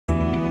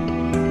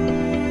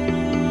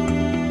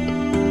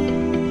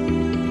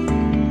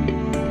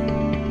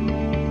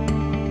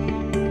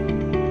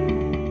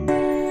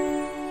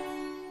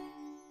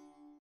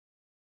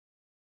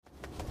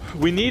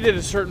We need at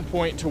a certain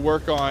point to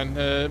work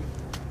on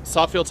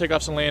soft field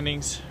takeoffs and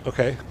landings.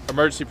 Okay.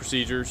 Emergency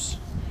procedures.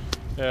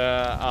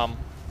 Or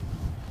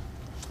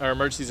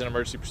emergencies and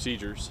emergency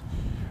procedures.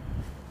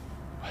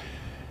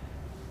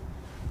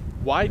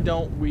 Why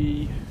don't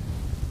we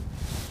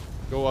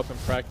go up and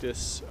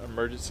practice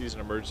emergencies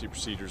and emergency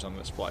procedures on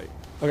this flight?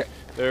 Okay.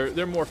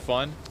 They're more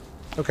fun.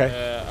 Okay.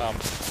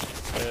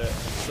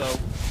 So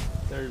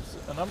there's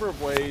a number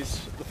of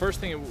ways. The first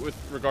thing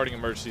regarding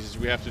emergencies is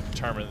we have to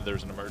determine that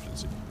there's an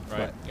emergency,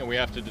 right? And we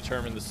have to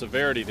determine the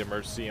severity of the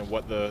emergency and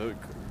what the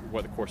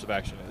course of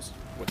action is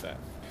with that.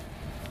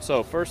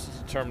 So first is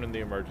determining the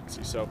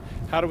emergency. So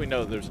how do we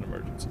know that there's an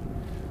emergency?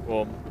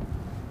 Well,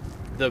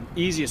 the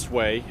easiest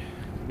way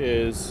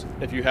is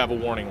if you have a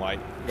warning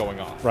light going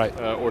off, right,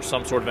 or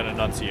some sort of an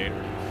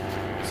annunciator.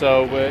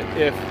 So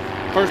if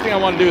first thing I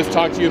want to do is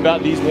talk to you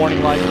about these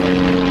warning lights.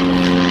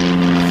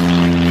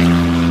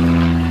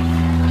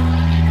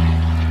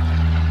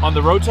 On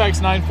the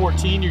Rotax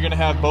 914, you're going to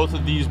have both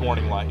of these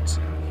warning lights.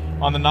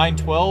 On the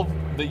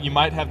 912, you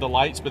might have the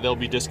lights, but they'll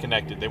be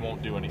disconnected. They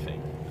won't do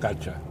anything.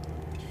 Gotcha.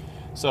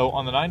 So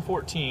on the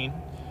 914,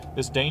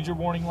 this danger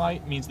warning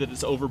light means that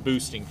it's over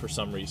boosting for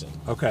some reason.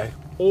 Okay.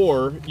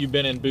 Or you've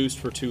been in boost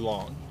for too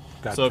long.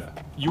 Gotcha. So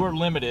you are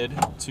limited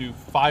to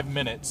 5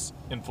 minutes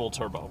in full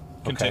turbo,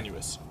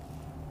 continuous.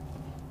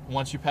 Okay.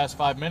 Once you pass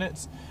 5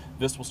 minutes,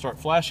 this will start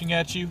flashing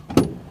at you.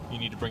 You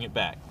need to bring it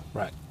back.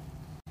 Right.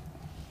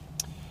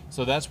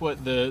 So that's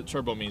what the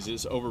turbo means.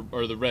 Is over,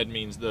 or the red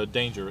means the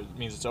danger. It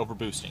means it's over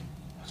boosting.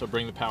 So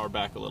bring the power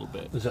back a little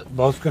bit. Is it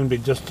both going to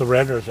be just the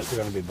red, or is it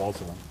going to be both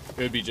of them?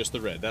 It would be just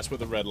the red. That's what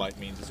the red light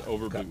means, is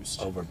over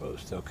boost. Over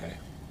boost, okay.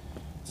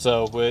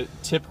 So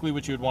typically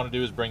what you would want to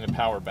do is bring the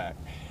power back.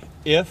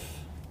 If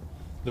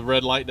the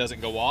red light doesn't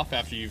go off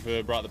after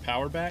you've brought the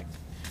power back,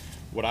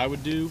 what I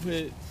would do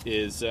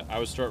is I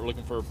would start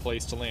looking for a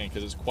place to land,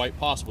 because it's quite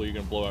possible you're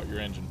going to blow out your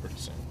engine pretty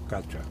soon.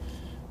 Gotcha.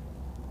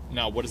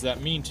 Now, what does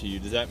that mean to you?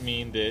 Does that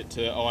mean that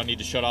I need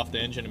to shut off the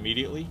engine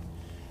immediately?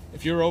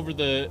 If you're over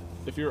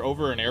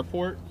an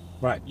airport,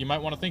 right, you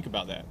might want to think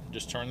about that.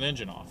 Just turn the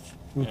engine off.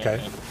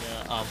 Okay.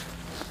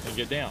 And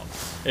get down.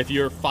 If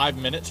you're 5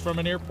 minutes from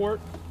an airport,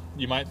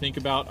 you might think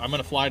about, I'm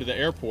going to fly to the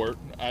airport.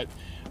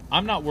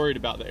 I'm not worried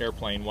about the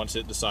airplane once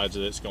it decides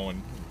that it's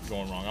going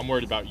wrong. I'm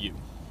worried about you.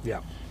 Yeah.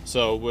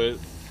 So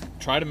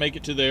try to make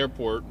it to the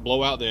airport,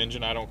 blow out the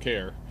engine, I don't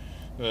care.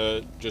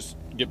 Just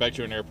get back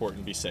to an airport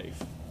and be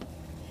safe.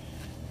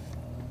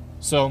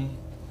 So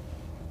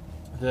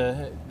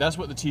that's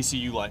what the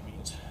TCU light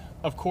means.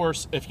 Of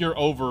course, if you're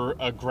over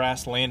a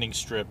grass landing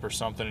strip or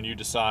something and you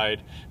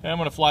decide, hey, I'm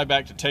going to fly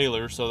back to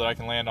Taylor so that I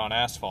can land on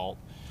asphalt,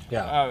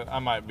 yeah, I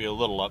might be a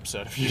little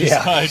upset if you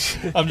decide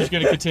I'm just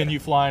going to continue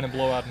flying and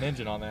blow out an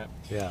engine on that.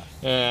 Yeah.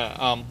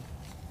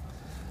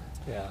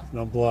 Yeah.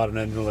 Don't blow out an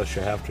engine unless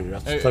you have to.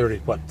 That's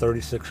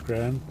 36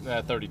 grand?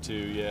 32,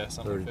 yeah,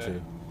 something 32.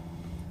 like that.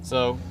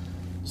 So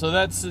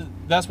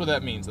that's what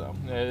that means, though,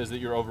 is that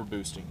you're over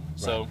boosting.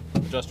 So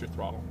adjust your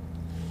throttle.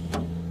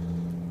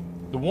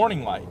 The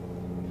warning light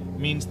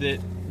means that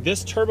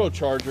this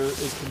turbocharger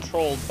is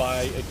controlled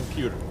by a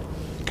computer.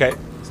 Okay.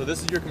 So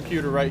this is your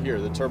computer right here,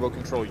 the turbo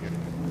control unit.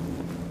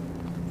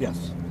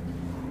 Yes.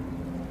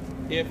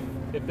 If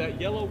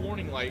that yellow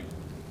warning light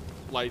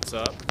lights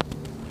up,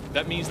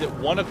 that means that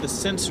one of the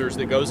sensors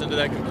that goes into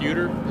that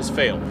computer has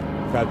failed.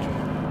 Gotcha.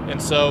 And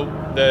so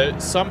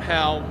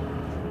somehow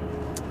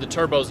the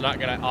turbo is not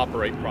going to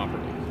operate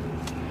properly.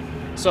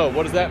 So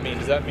what does that mean?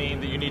 Does that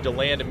mean that you need to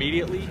land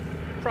immediately?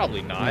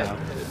 Probably not. No.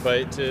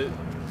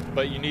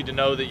 But you need to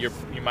know that you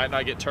might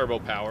not get turbo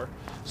power,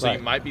 so you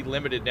might be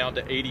limited down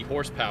to 80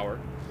 horsepower,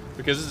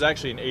 because this is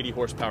actually an 80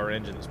 horsepower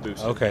engine that's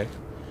boosted. Okay.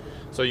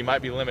 So you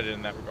might be limited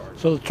in that regard.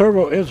 So the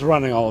turbo is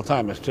running all the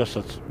time. It's just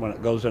when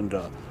it goes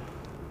into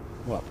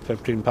what,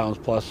 15 pounds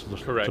plus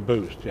to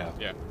boost. Yeah.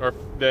 Yeah. Or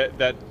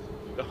that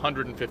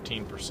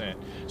 115%.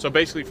 So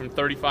basically from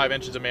 35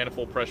 inches of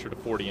manifold pressure to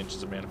 40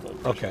 inches of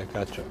manifold pressure. Okay,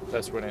 gotcha.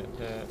 That's when it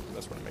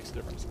makes a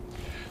difference.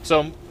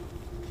 So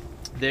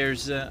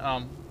there's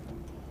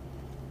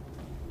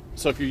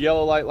so if your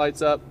yellow light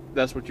lights up,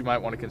 that's what you might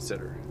want to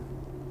consider.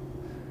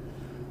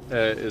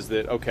 Is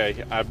that,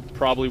 okay, I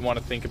probably want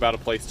to think about a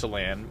place to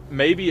land.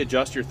 Maybe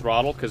adjust your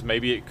throttle, because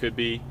maybe it could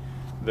be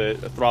the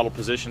throttle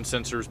position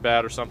sensor is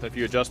bad or something. If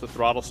you adjust the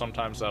throttle,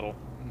 sometimes that'll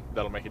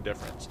make a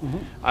difference. Mm-hmm.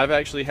 I've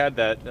actually had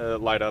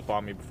that light up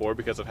on me before,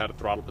 because I've had a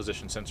throttle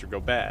position sensor go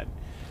bad.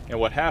 And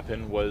what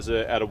happened was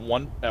at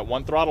one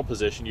throttle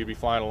position, you'd be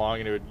flying along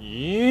and it would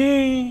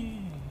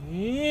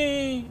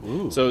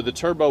so the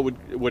turbo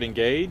would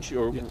engage,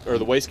 or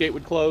the wastegate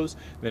would close,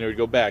 then it would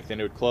go back, then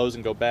it would close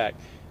and go back.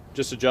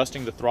 Just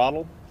adjusting the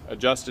throttle,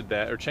 adjusted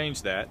that or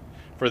changed that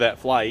for that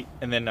flight,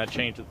 and then I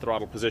changed the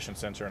throttle position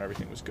sensor and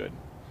everything was good.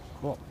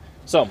 Cool.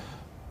 So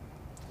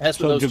as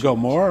for those, did you go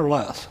more or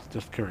less?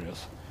 Just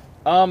curious.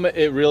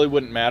 It really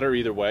wouldn't matter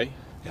either way.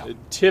 Yeah.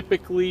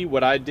 Typically,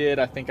 what I did,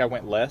 I think I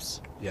went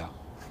less. Yeah.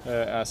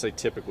 I say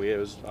typically, it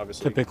was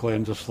obviously typically,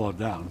 and just slowed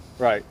down.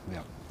 Right.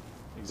 Yeah.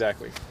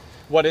 Exactly.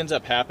 what ends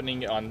up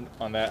happening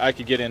on that, I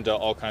could get into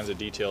all kinds of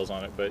details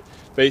on it, but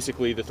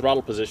basically the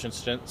throttle position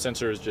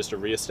sensor is just a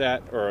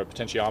rheostat or a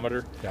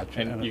potentiometer, gotcha.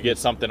 And you get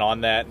something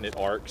on that and it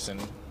arcs,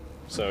 and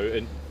so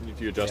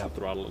if you adjust the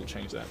throttle, it'll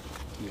change that.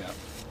 Yeah.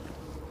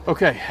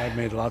 Okay. I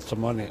made lots of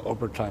money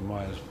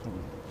overtime-wise from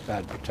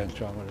bad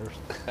potentiometers.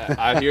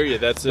 I hear you.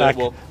 That's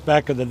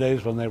back in the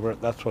days when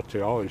that's what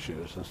they always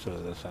used instead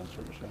of the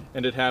sensors. Yeah.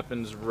 And it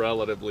happens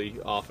relatively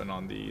often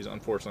on these.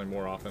 Unfortunately,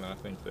 more often than I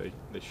think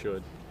they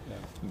should. Yeah.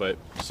 But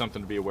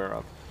something to be aware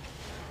of.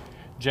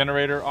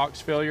 Generator aux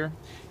failure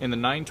in the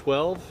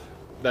 912.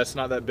 That's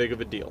not that big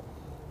of a deal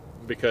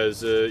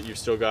because you've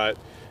still got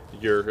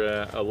your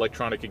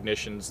electronic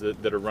ignitions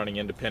that are running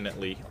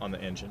independently on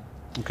the engine.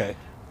 Okay.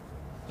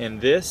 In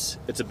this,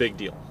 it's a big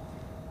deal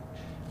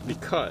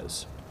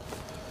because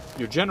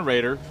your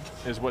generator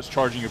is what's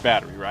charging your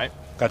battery, right?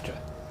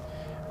 Gotcha.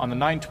 On the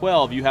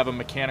 912, you have a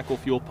mechanical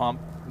fuel pump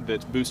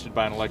that's boosted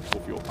by an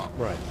electrical fuel pump.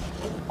 Right.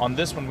 On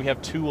this one, we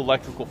have 2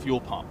 electrical fuel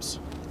pumps.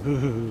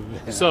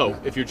 So,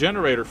 if your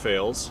generator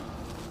fails,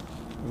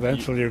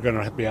 eventually you're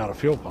going to be out of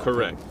fuel pump.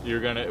 Correct.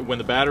 When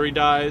the battery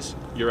dies,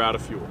 you're out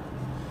of fuel.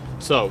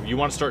 So, you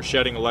want to start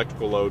shedding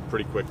electrical load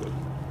pretty quickly.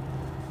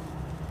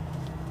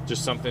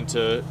 Just something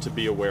to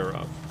be aware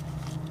of.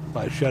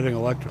 By shedding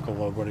electrical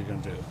load, what are you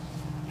going to do?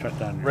 Shut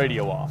down your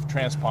radio off,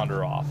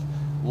 transponder off,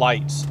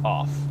 lights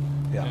off.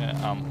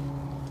 Yeah.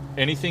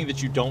 Anything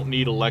that you don't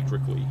need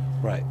electrically.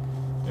 Right.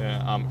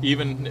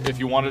 Even if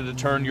you wanted to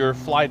turn your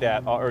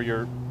FlyDAT or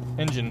your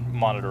engine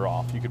monitor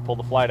off, you could pull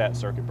the FlyDAT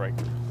circuit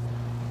breaker.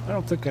 I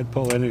don't think I'd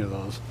pull any of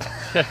those.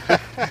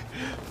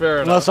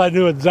 Fair enough. Unless I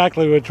knew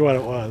exactly which one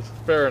it was.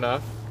 Fair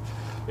enough.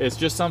 It's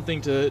just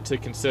something to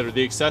consider.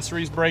 The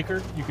accessories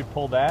breaker, you could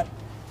pull that,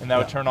 and that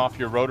would turn off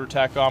your rotor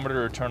tachometer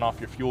or turn off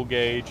your fuel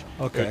gauge.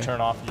 Okay. It would turn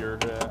off your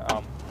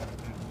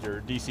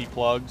DC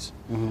plugs.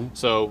 Mm-hmm.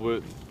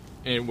 So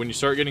and when you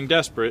start getting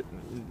desperate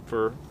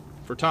for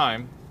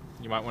time,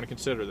 you might want to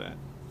consider that.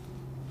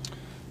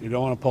 You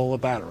don't want to pull the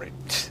battery.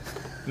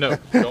 No,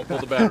 don't pull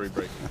the battery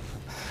breaker.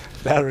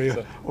 Battery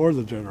or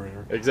the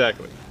generator.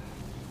 Exactly.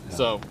 Yeah.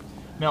 So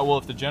now, well,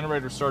 if the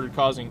generator started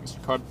arcing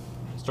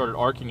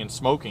and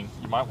smoking,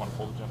 you might want to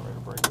pull the generator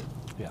breaker.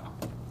 Yeah.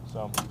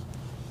 So.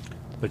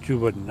 But you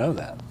wouldn't know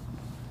that.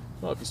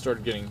 Well, if you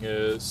started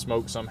getting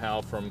smoke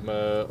somehow from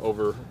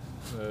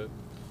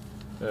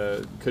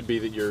could be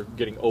that you're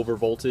getting over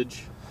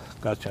voltage.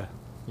 Gotcha.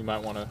 You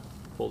might want to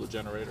pull the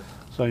generator.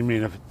 So you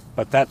mean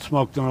but that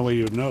smoke, the only way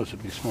you would notice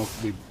it'd be smoke,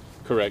 would be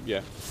correct,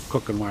 yeah.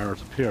 Cooking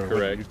wires up here.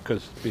 Correct.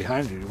 Because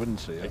behind you wouldn't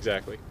see it.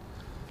 Exactly.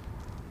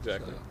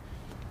 Exactly. So.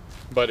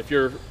 But if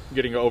you're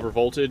getting over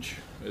voltage,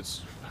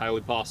 it's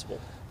highly possible.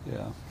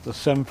 Yeah. The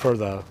sim for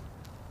the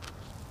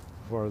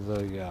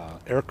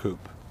air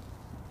coupe,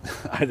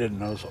 I didn't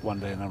notice it one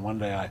day, and then one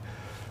day I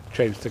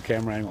changed the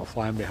camera angle,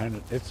 flying behind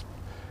it. It's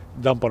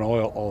dumping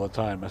oil all the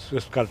time. It's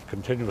just got a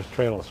continuous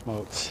trail of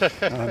smoke.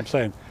 And I'm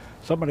saying,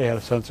 somebody had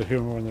a sense of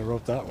humor when they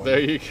wrote that one. There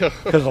you go.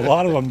 Because a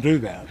lot of them do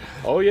that.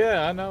 Oh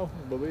yeah, I know.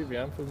 Believe me,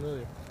 I'm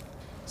familiar.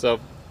 So,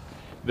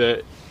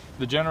 the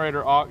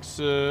generator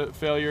aux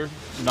failure,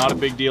 not a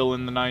big deal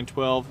in the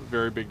 912,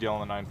 very big deal in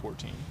the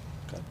 914.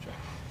 Gotcha.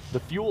 The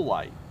fuel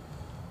light.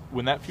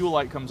 When that fuel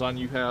light comes on,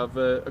 you have,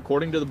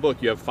 according to the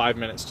book, you have 5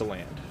 minutes to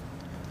land.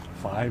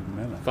 5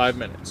 minutes? 5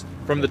 minutes.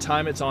 From the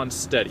time it's on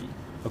steady.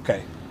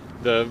 Okay.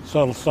 So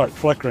it'll start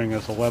flickering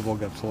as the level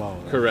gets low.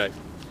 Then. Correct.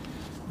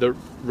 The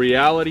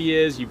reality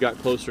is you've got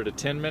closer to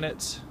 10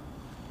 minutes,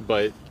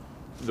 but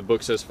the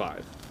book says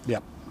 5.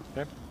 Yep.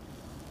 Okay.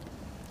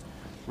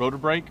 Rotor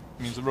brake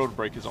means the rotor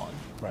brake is on.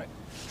 Right.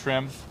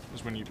 Trim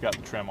is when you've got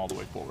the trim all the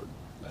way forward.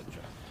 Gotcha.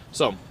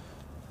 So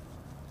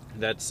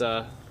that's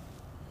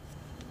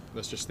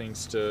just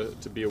things to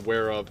be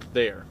aware of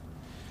there.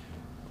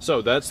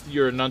 So that's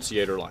your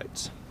annunciator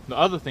lights. The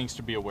other things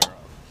to be aware of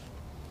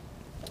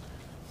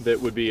that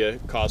would be a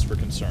cause for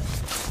concern,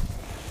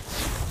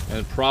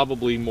 and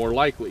probably more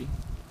likely,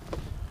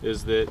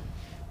 is that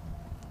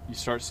you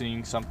start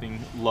seeing something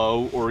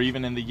low or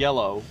even in the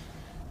yellow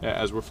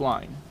as we're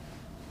flying.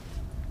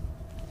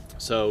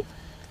 So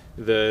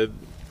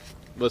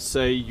let's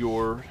say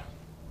your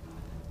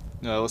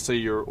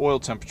oil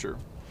temperature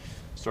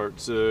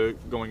starts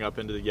going up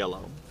into the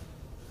yellow,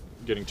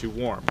 getting too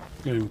warm.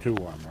 Getting too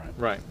warm, right?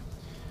 Right.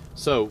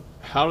 So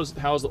how is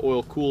the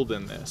oil cooled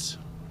in this?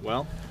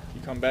 Well,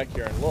 you come back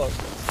here and look.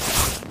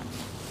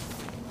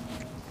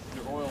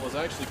 Your oil is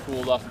actually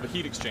cooled off of a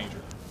heat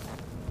exchanger.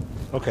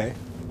 Okay.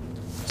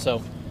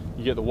 So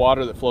you get the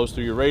water that flows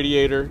through your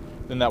radiator,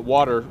 then that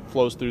water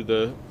flows through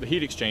the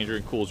heat exchanger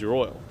and cools your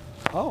oil.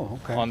 Oh,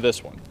 okay. On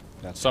this one.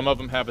 Some of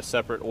them have a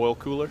separate oil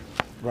cooler.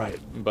 Right.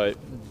 But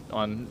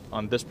on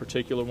this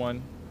particular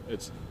one,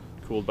 it's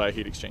cooled by a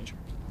heat exchanger.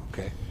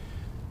 Okay.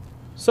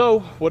 So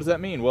what does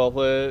that mean? Well,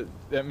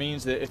 that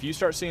means that if you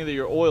start seeing that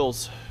your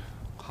oil's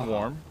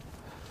warm,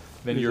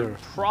 then you're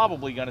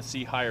probably going to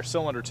see higher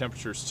cylinder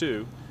temperatures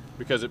too,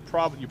 because you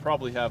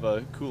probably have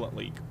a coolant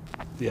leak.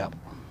 Yeah.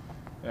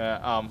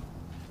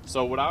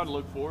 So what I would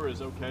look for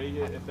is, okay,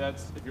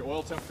 if your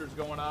oil temperature is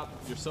going up,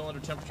 your cylinder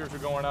temperatures are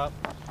going up,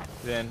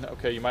 then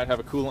okay, you might have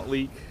a coolant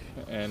leak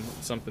and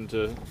something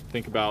to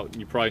think about.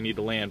 You probably need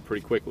to land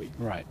pretty quickly.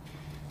 Right.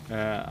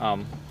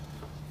 How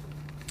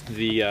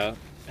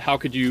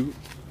could you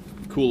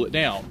cool it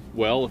down?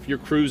 Well, if you're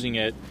cruising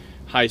at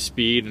high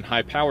speed and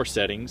high power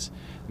settings,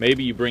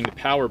 maybe you bring the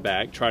power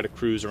back, try to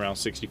cruise around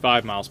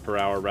 65 miles per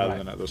hour rather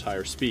than at those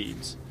higher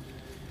speeds.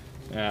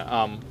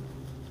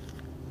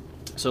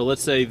 So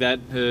let's say that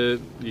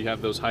you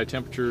have those high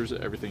temperatures,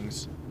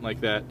 everything's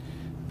like that,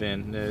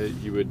 then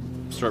you would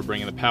start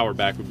bringing the power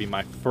back would be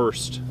my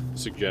first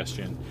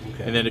suggestion.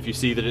 Okay. And then if you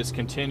see that it's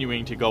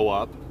continuing to go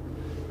up,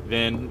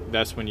 then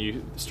that's when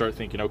you start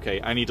thinking,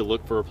 okay, I need to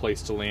look for a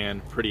place to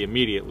land pretty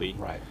immediately.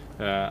 Right.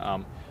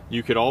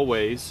 You could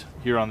always,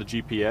 here on the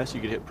GPS, you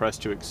could hit press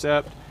to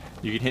accept.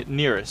 You can hit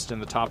nearest in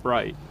the top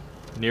right.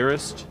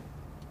 Nearest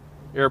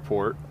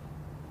airport.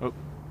 Oh,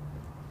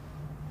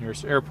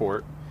 nearest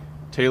airport.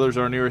 Taylor's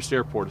our nearest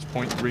airport. It's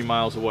 0.3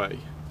 miles away.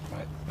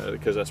 Right.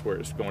 Because that's where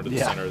it's going to the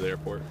center of the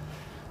airport.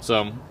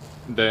 So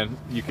then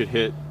you could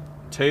hit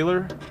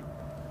Taylor,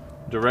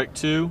 direct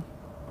to,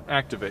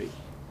 activate.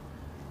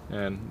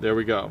 And there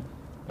we go.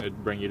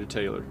 It'd bring you to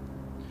Taylor.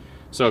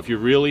 So if you're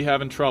really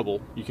having trouble,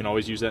 you can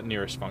always use that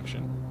nearest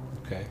function.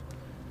 Okay.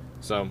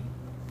 So,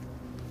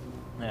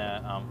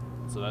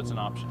 so that's an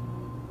option.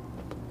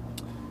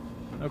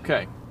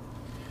 Okay.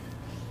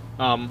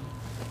 All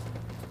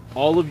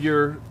of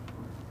your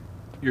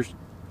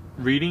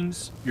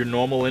readings, your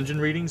normal engine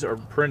readings, are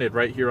printed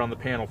right here on the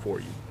panel for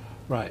you.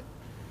 Right.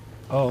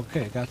 Oh,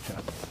 okay,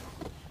 gotcha.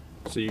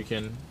 So you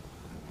can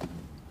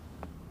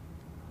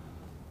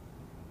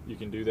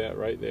do that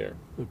right there.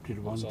 50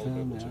 to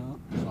 110,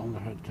 yeah. Cylinder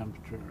head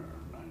temperature,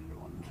 90 to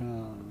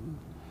 110.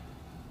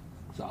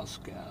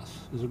 Exhaust gas.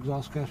 Is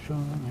exhaust gas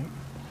shown in here?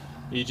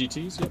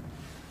 EGTs, yep.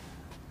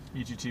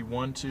 EGT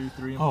 1, 2,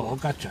 3, and 4. Oh,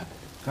 gotcha.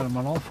 Got them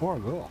on all four,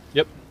 cool.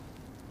 Yep.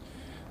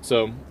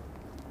 So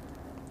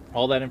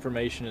all that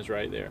information is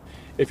right there.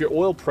 If your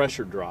oil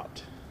pressure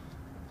dropped,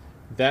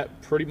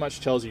 that pretty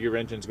much tells you your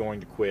engine's going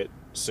to quit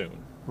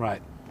soon.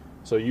 Right.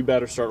 So you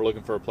better start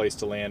looking for a place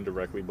to land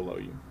directly below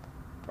you,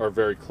 or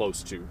very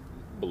close to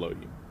below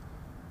you,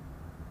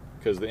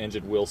 because the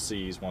engine will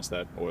seize once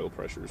that oil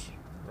pressure's,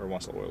 or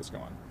once the oil's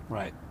gone.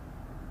 Right.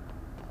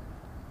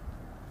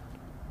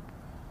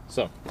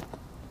 So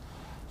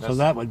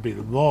that would be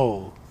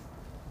low.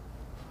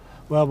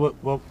 Well,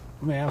 let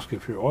me ask you,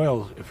 if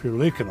you're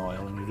leaking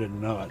oil and you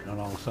didn't know it, and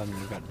all of a sudden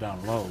you got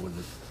down low,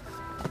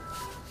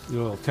 the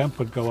oil temp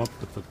would go up,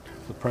 but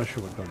the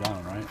pressure would go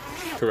down, right?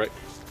 Correct.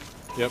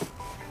 Yep.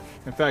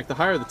 In fact, the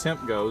higher the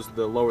temp goes,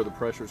 the lower the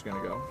pressure is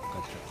going to go.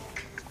 Gotcha.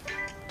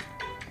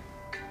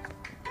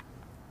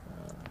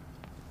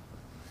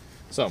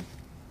 So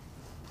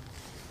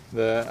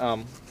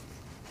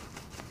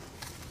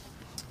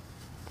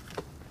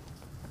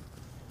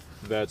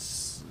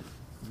that's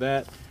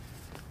that.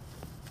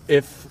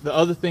 If the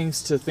other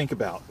things to think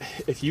about,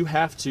 if you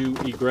have to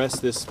egress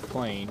this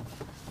plane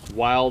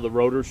while the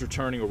rotors are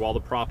turning or while the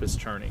prop is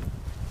turning,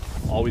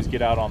 always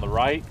get out on the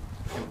right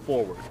and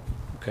forward.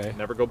 Okay.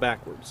 Never go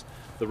backwards.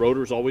 The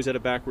rotor is always at a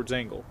backwards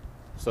angle,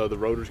 so the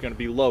rotor is going to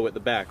be low at the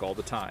back all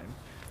the time.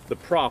 The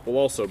prop will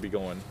also be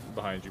going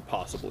behind you,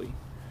 possibly.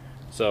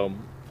 So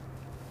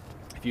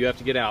if you have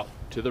to get out,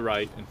 to the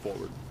right and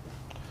forward.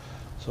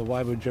 So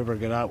why would you ever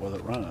get out with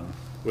it running?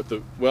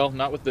 Well,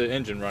 not with the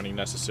engine running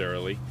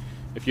necessarily.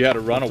 If you had a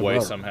runaway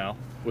somehow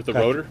with the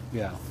rotor,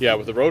 yeah,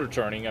 with the rotor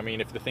turning. I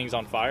mean, if the thing's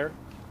on fire,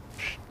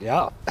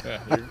 yeah,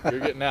 you're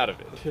getting out of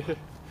it.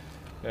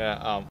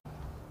 Yeah.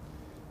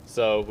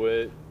 So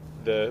with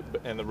the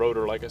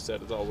rotor, like I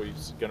said, is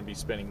always going to be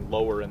spinning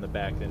lower in the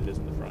back than it is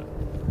in the front.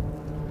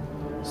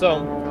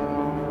 So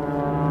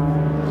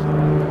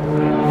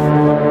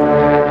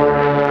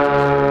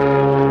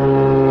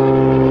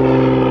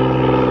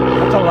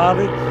that's a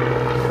Loudon.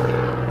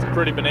 It's a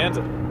pretty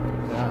bonanza.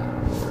 Yeah.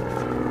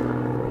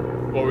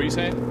 What were you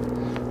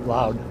saying?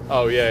 Loud.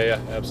 Oh yeah,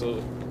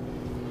 absolutely.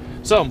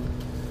 So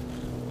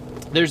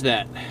there's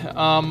that.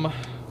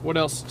 What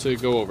else to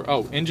go over?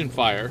 Oh, engine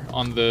fire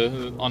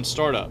on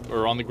startup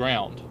or on the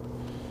ground.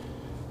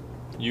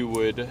 You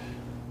would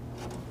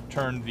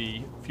turn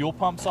the fuel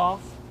pumps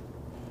off,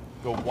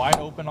 go wide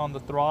open on the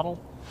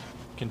throttle,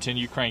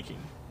 continue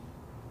cranking.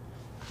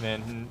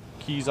 Then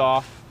keys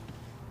off,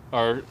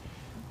 or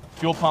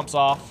fuel pumps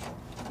off,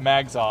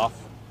 mags off,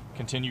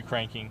 continue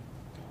cranking,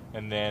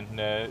 and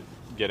then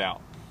get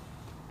out.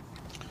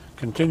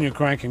 Continue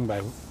cranking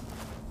by,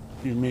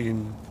 you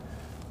mean?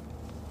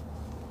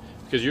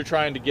 Because you're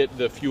trying to get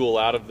the fuel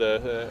out of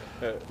the...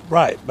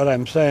 Right, but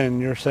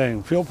you're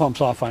saying fuel pumps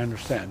off, I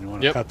understand. You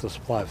want to cut the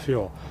supply of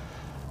fuel.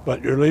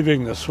 But you're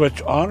leaving the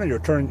switch on, or you're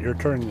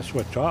turning the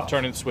switch off?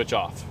 Turning the switch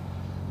off.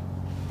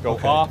 Go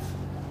off,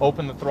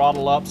 open the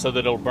throttle up so that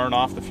it'll burn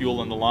off the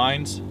fuel in the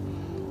lines.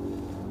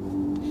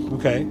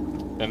 Okay.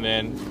 And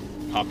then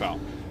hop out.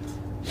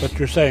 But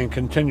you're saying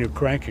continue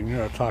cranking. You're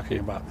not talking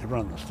about you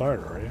run the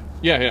starter, are you?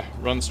 Yeah,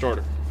 run the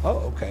starter.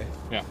 Oh, okay.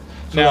 Yeah.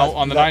 So Now, that-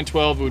 on the that-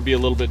 912, it would be a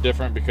little bit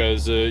different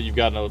because you've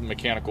got a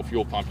mechanical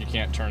fuel pump. You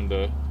can't turn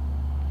the...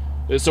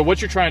 So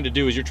what you're trying to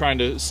do is you're trying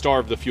to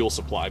starve the fuel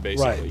supply,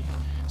 basically. Right.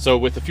 So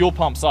with the fuel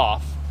pumps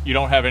off, you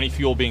don't have any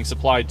fuel being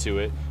supplied to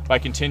it. By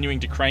continuing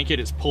to crank it,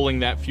 it's pulling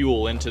that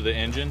fuel into the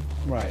engine.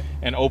 Right.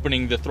 And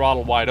opening the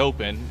throttle wide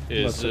open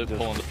is Lets it just-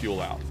 pulling the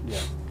fuel out. Yeah.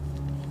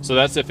 So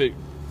that's if it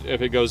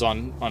goes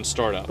on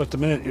startup. But the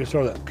minute you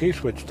throw that key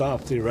switch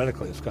off,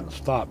 theoretically it's going to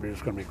stop. You're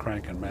just going to be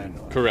cranking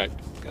manually. Correct.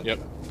 Gotcha. Yep.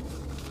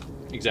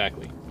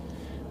 Exactly.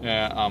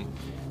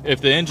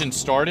 If the engine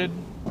started,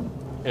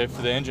 if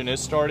the engine is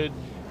started,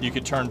 you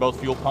could turn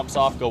both fuel pumps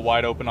off, go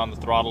wide open on the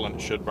throttle, and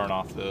it should burn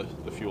off the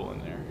fuel in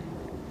there.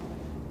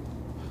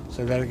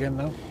 Say that again,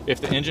 though?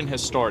 If the engine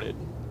has started,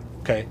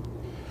 Okay.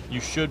 you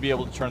should be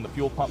able to turn the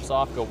fuel pumps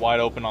off, go wide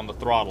open on the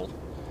throttle,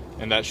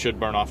 and that should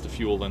burn off the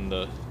fuel in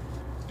the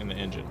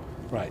engine.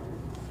 Right.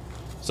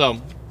 So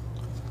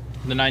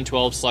the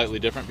 912 is slightly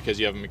different because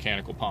you have a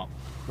mechanical pump.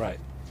 Right.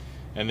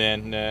 And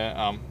then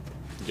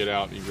get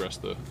out, egress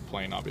the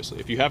plane, obviously.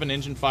 If you have an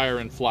engine fire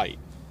in flight,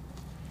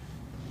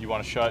 you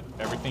want to shut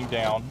everything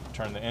down,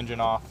 turn the engine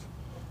off,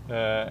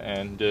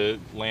 and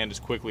land as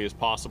quickly as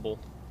possible.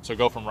 So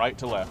go from right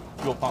to left,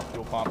 fuel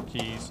pump,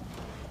 keys,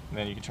 and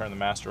then you can turn the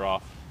master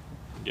off,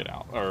 and get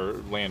out, or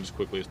land as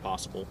quickly as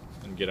possible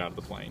and get out of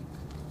the plane.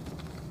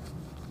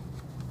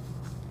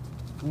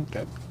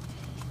 Okay.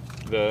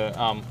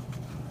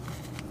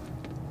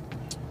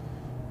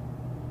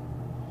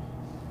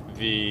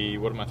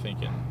 What am I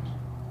thinking?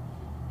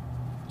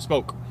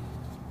 Smoke.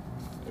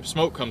 If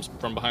smoke comes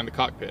from behind the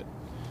cockpit,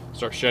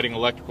 start shedding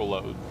electrical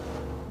load.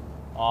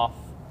 Off,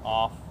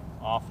 off,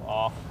 off,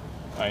 off.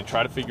 And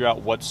try to figure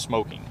out what's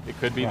smoking. It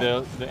could be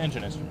Right. the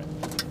engine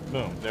instrument.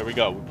 Boom, there we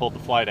go. We pulled the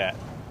flight at.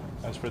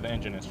 That's for the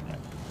engine instrument.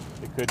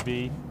 It could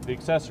be the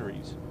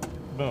accessories.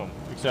 Boom,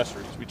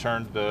 accessories. We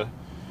turned the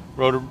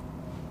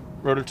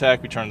rotor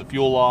tach, we turned the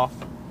fuel off,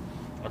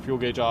 our fuel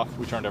gauge off,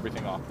 we turned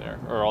everything off there,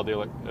 or all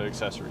the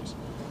accessories.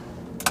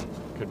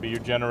 Could be your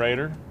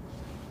generator,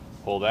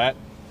 pull that.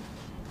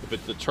 If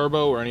it's the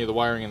turbo or any of the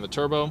wiring in the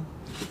turbo, you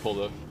could pull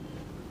the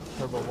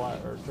turbo wire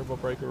or turbo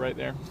breaker right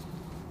there.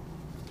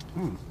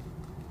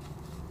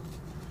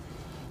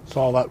 So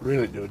all that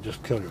really do is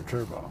just kill your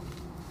turbo.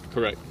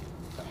 Correct.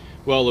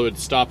 Well, it would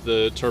stop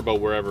the turbo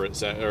wherever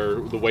it's at, or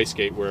the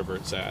wastegate wherever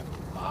it's at.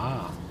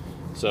 Ah.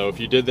 So if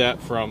you did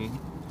that from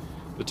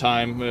the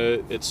time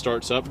it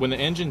starts up, when the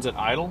engine's at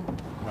idle,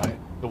 Right.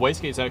 the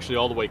wastegate's actually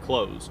all the way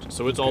closed,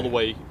 so it's all the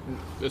way,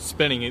 it's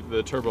spinning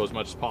the turbo as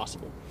much as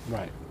possible.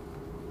 Right.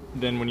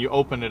 Then when you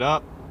open it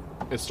up,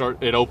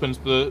 it opens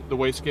the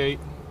wastegate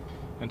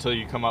until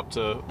you come up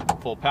to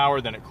full power,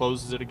 then it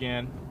closes it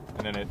again,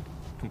 and then it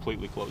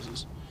completely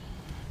closes.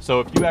 So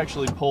if you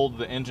actually pulled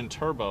the engine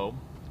turbo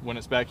when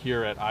it's back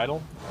here at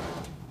idle,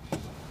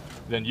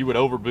 then you would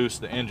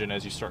overboost the engine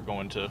as you start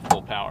going to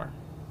full power.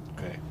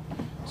 Okay.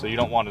 So you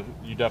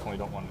definitely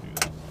don't want to do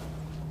that.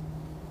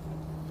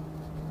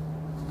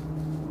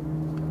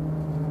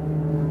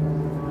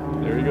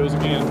 There he goes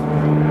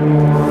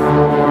again.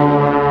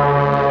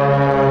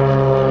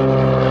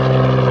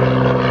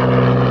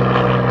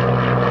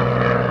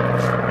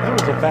 That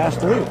was a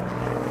fast loop.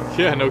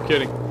 Yeah, no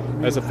kidding.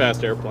 That's a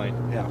fast airplane.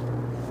 Yeah.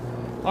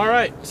 All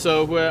right,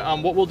 so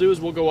what we'll do is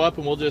we'll go up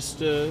and we'll just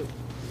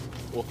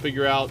we'll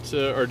figure out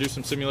or do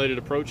some simulated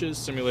approaches,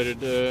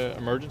 simulated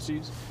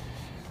emergencies.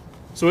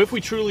 So if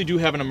we truly do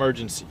have an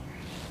emergency,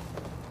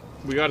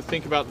 we got to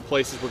think about the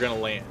places we're going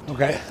to land.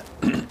 Okay.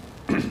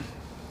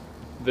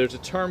 There's a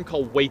term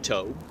called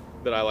WATO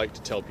that I like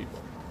to tell people.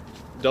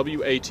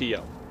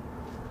 WATO.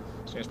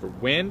 Stands for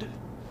wind,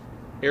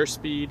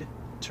 airspeed,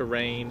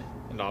 terrain,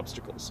 and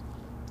obstacles.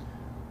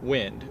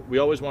 Wind. We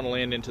always want to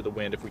land into the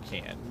wind if we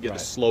can. Get Right.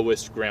 the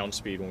slowest ground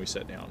speed when we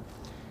set down.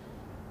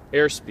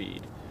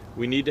 Airspeed.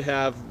 We need to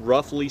have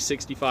roughly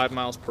 65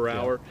 miles per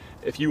hour.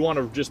 If you want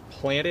to just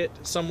plant it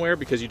somewhere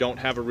because you don't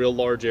have a real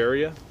large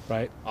area,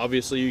 Right.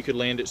 obviously you could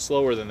land it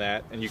slower than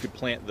that and you could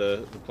plant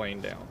the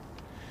plane down.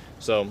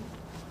 So,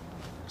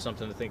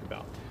 something to think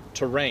about.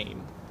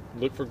 Terrain.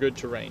 Look for good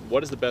terrain.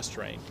 What is the best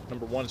terrain?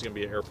 Number one is going to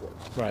be an airport.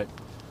 Right.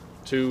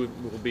 2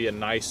 will be a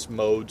nice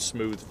mowed,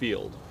 smooth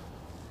field.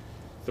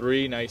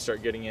 3, now you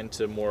start getting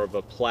into more of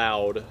a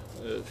plowed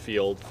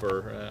field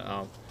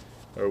for,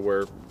 or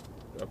where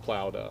a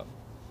plowed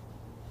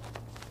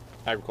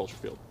agriculture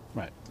field.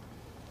 Right.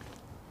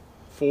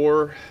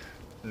 4,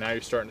 now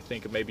you're starting to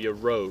think of maybe a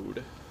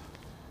road.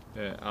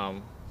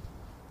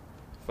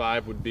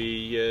 5 would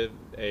be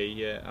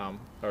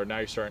or now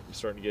you're starting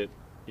to get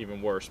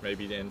even worse,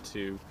 maybe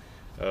into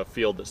a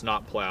field that's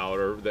not plowed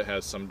or that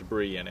has some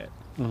debris in it.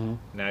 Mm-hmm.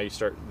 Now you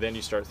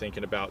start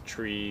thinking about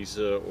trees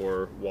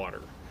or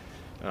water.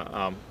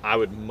 I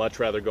would much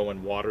rather go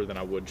in water than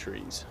I would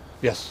trees,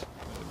 Yes.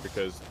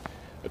 because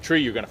a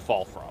tree you're going to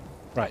fall from.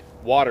 Right.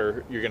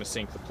 Water, you're going to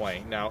sink the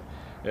plane. Now,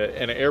 in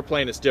an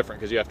airplane, it's different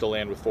because you have to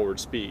land with forward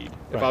speed.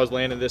 If Right. I was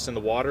landing this in the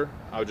water,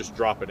 I would just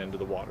drop it into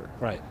the water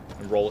Right.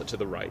 and roll it to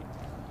the right.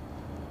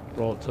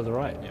 Roll it to the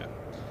right. Yeah,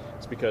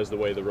 it's because the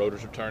way the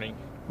rotors are turning,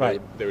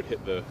 Right. They would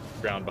hit the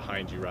ground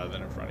behind you rather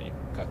than in front of you.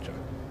 Gotcha.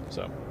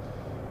 So,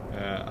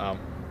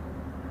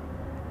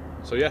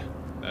 so yeah,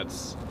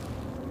 that's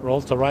Roll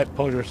to the right,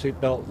 pull your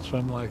seatbelt, and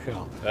swim like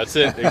hell. that's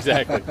it.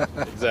 Exactly.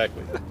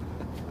 Exactly.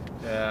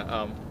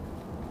 Yeah.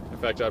 In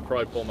fact, I'd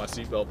probably pull my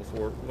seatbelt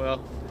before.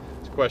 Well,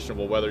 it's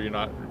questionable whether you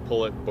not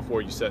pull it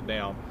before you set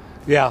down,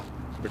 Yeah.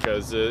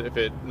 because if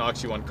it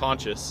knocks you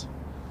unconscious.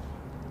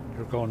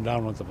 You're going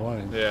down with the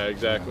plane. Yeah,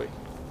 exactly.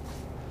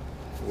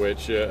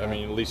 Which, I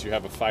mean, at least you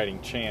have a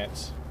fighting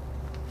chance.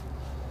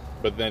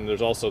 But then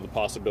there's also the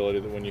possibility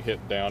that when you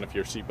hit down, if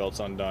your seatbelt's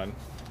undone,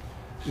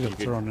 You get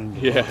thrown into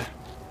the yeah, water.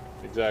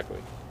 exactly.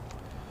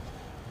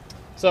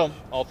 So,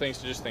 all things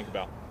to just think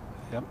about.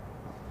 Yep.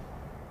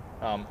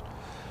 Um,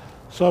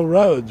 So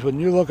roads, when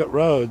you look at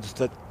roads,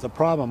 that the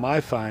problem I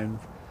find,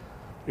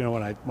 you know,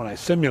 when I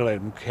simulate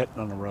them hitting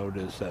on the road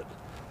is that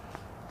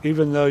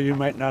even though you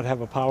might not have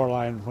a power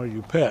line where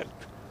you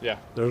picked, yeah,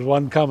 there's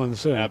one coming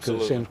soon.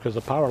 Absolutely. It seems because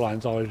the power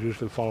lines always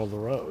usually follow the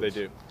roads. they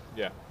do.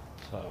 Yeah.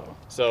 So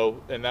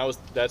So, and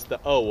that's the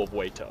O of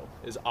WATO,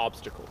 is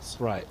obstacles.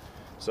 right.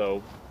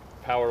 So,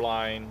 power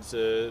lines,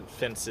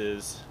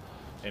 fences,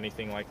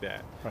 anything like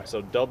that. Right.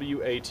 So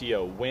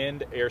WATO,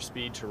 wind,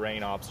 airspeed,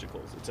 terrain,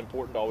 obstacles. It's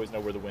important to always know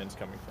where the wind's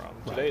coming from.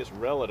 Today Right. it's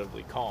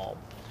relatively calm,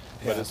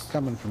 but Yeah, it's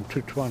coming from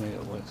 220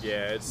 at least.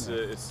 yeah,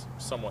 it's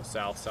somewhat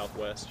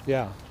southwest.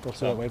 Yeah, supposed to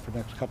So- that way for the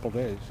next couple of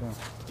days.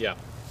 Yeah. Yeah.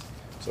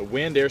 So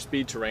wind,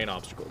 airspeed, terrain,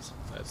 obstacles.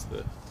 That's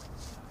the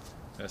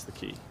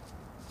key.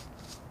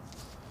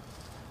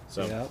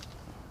 So Yeah.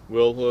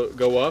 we'll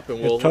go up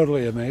and we'll It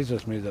totally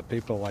amazes me that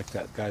people like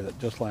that guy that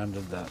just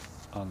landed that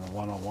on the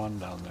 101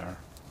 down there.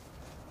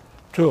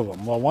 Two of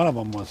them. Well, one of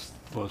them was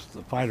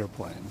the fighter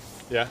plane,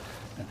 yeah.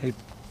 and he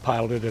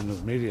piled it in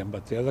his medium.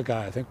 But the other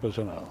guy, I think, was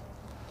in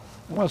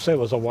I want to say it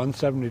was a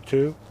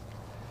 172,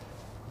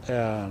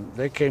 and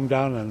they came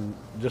down and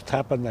just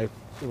happened. They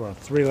were a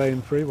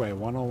 3-lane freeway,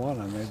 101,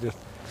 and they just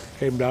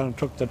came down and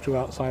took the 2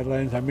 outside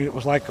lanes. I mean, it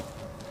was like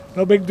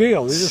no big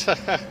deal. They just sat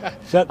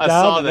I down,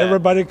 saw and that.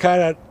 everybody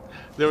kind of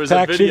There was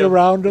taxied a video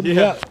around him.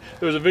 Yeah.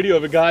 There was a video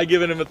of a guy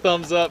giving him a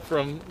thumbs up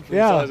from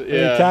Yeah, side- and he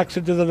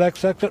taxied to the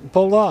next exit and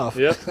pulled off.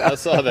 Yep, I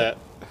saw that.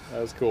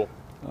 That was cool.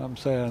 I'm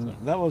saying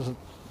that was,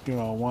 you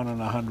know, a 1 in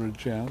 100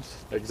 chance.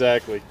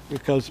 Exactly.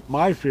 Because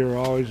my fear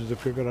always is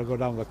if you're going to go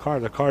down the car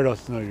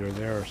doesn't know you're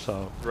there.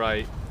 So,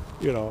 Right.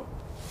 you know,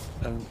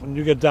 and when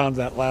you get down to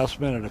that last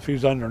minute, if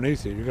he's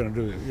underneath you, you're going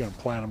to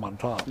plant him on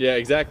top. Yeah,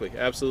 exactly.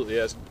 Absolutely.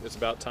 Yeah, it's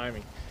about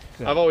timing.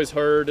 Yeah. I've always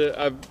heard,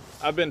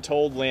 I've been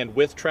told land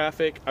with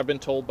traffic. I've been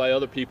told by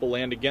other people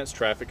land against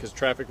traffic, because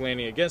traffic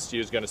landing against you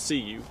is going to see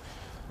you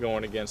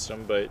going against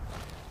them. But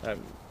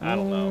I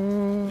don't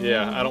know.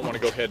 Yeah, I don't want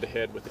to go head to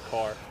head with the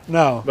car.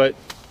 No. But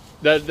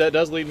that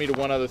does lead me to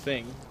one other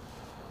thing.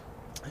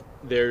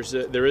 There is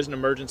an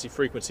emergency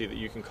frequency that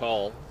you can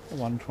call.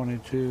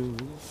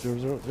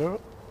 122.000.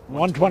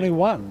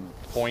 121.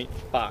 0.5.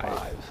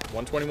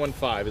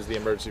 121.5 is the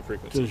emergency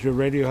frequency. Does your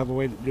radio have a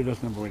way? It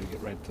doesn't have a way to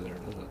get right to there,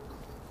 does it?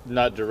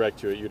 Not direct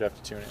to it. You'd have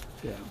to tune it.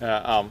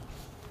 Yeah.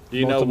 Do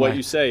you Both know of what my-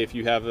 you say if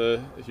you have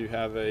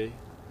a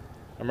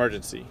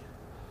emergency?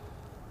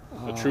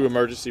 A true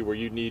emergency where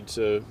you need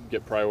to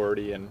get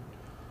priority and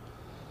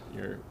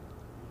you're.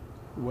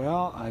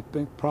 Well, I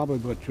think probably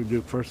what you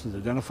do first is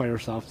identify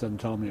yourself, then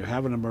tell them you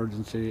have an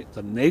emergency,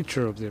 the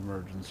nature of the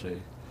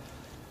emergency,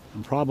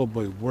 and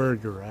probably where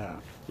you're at.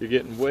 You're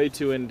getting way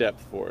too in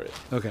depth for it.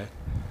 Okay.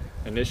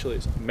 Initially,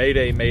 it's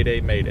Mayday, Mayday,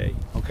 Mayday.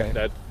 Okay.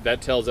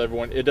 That tells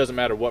everyone. It doesn't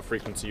matter what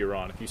frequency you're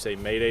on. If you say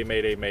Mayday,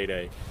 Mayday,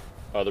 Mayday,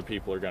 other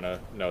people are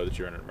gonna know that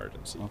you're in an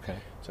emergency. Okay.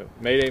 So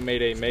Mayday,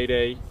 Mayday,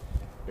 Mayday,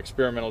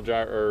 experimental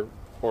gyro,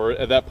 or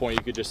at that point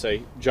you could just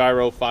say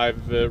Gyro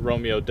 5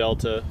 Romeo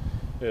Delta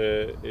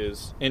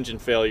is engine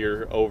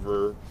failure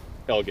over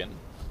Elgin,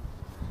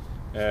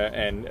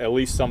 and at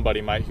least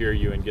somebody might hear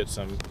you and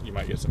you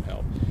might get some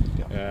help.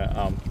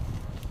 Yeah.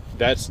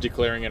 That's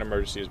declaring an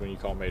emergency, is when you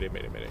call Mayday,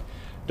 Mayday, Mayday.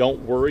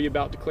 Don't worry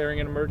about declaring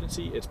an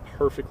emergency. It's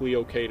perfectly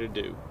okay to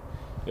do.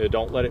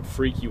 Don't let it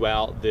freak you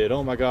out that,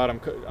 oh my God,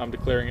 I'm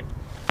declaring it.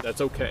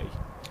 That's okay.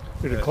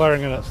 You're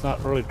declaring it, it's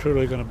not really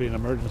truly going to be an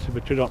emergency,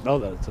 but you don't know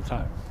that at the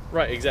time.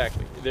 Right,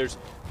 exactly.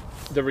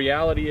 The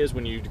reality is,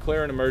 when you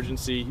declare an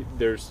emergency,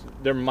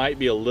 there might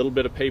be a little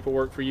bit of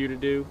paperwork for you to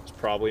do. It's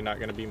probably not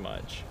going to be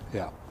much.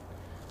 Yeah.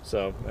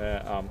 So,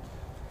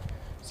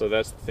 so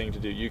that's the thing to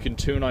do. You can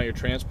tune on your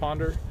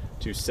transponder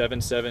to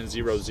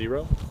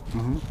 7700.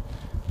 Mm-hmm.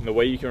 And the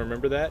way you can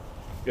remember that,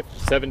 if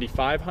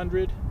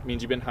 7500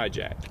 means you've been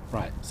hijacked.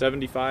 Right.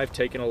 75,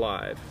 taken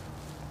alive.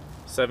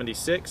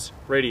 76,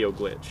 radio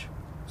glitch.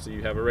 So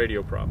you have a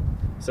radio problem.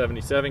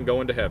 77,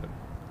 going to heaven.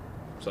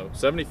 So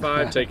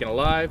 75, taken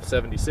alive.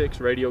 76,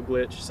 radio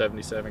glitch.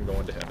 77,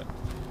 going to heaven.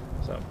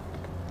 So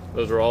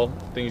those are all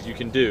things you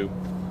can do.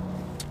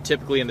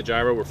 Typically in the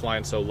gyro, we're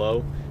flying so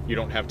low, you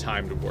don't have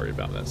time to worry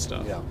about that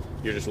stuff. Yeah.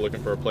 You're just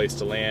looking for a place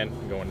to land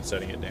and going and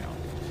setting it down.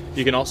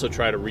 You can also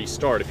try to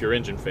restart if your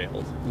engine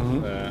failed.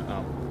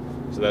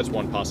 Mm-hmm. So that's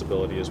one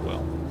possibility as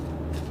well.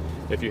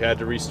 If you had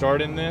to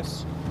restart in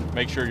this,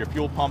 make sure your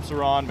fuel pumps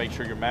are on, make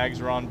sure your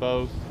mags are on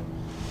both,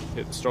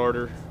 hit the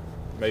starter,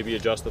 maybe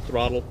adjust the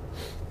throttle,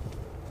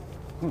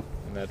 and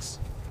that's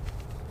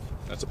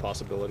a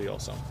possibility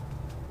also.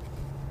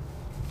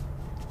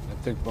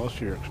 I think most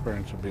of your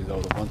experience would be,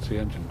 though, that once the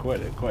engine quit,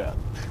 it quit.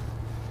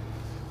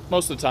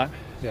 Most of the time.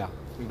 Yeah.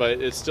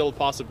 But it's still a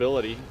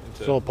possibility.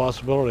 Still a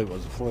possibility it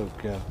was a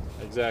fluke, yeah.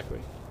 Exactly.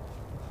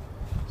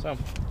 So,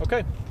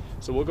 okay.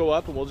 So we'll go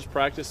up and we'll just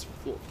practice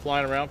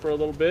flying around for a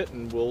little bit,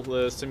 and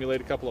we'll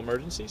simulate a couple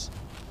emergencies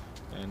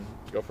and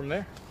go from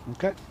there.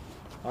 Okay.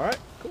 All right,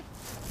 cool.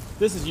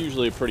 This is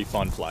usually a pretty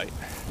fun flight.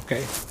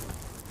 Okay.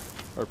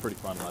 Or a pretty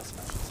fun lesson,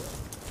 I should say.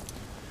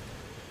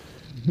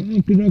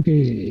 Okie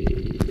dokie.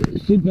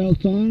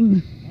 Seatbelts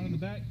on. On in the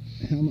back.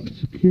 Helmet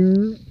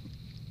secure.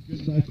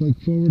 Cyclic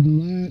forward and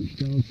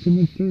latch.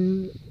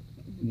 Altimeter.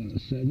 I'm going to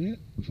set it.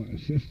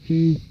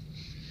 550.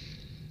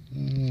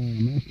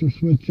 Master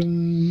switch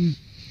on.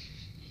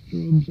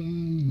 Strobes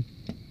on.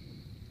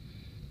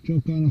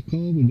 Choke on if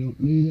cold. We don't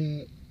need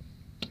it.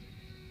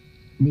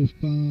 Boost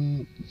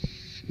pump.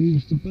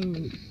 Use the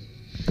boat.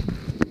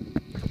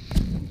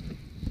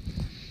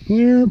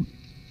 Clear.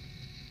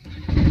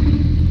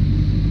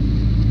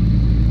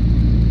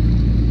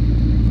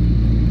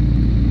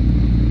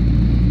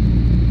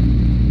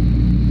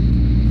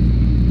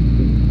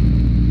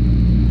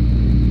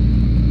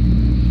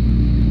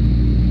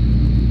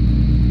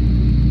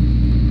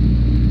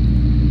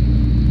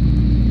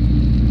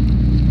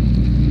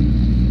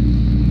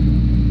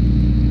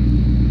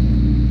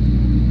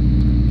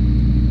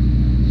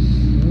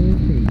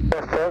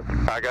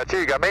 I got you.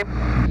 You got me?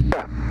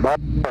 Yeah.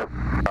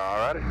 All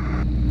righty.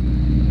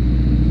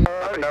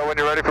 Let me know when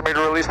you're ready for me to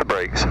release the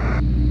brakes. All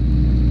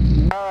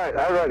right,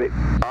 I'm ready.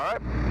 All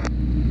right.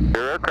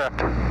 Your aircraft.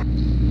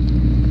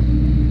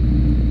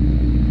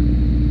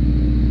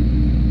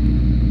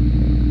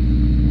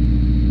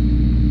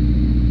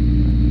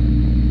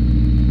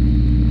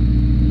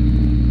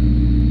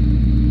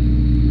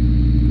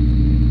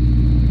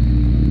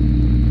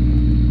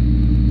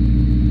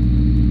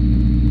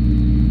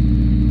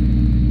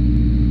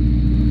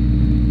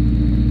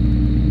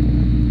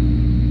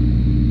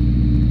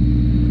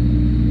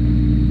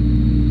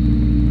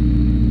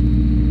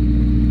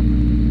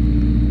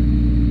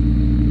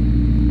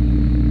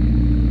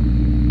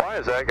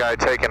 That guy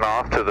taking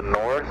off to the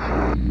north?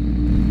 I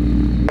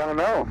don't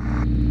know.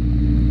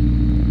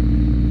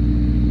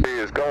 He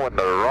is going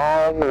the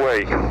wrong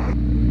way.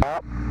 Oh,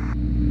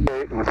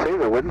 you can see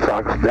the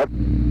windsocks. Yep,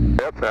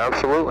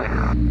 absolutely.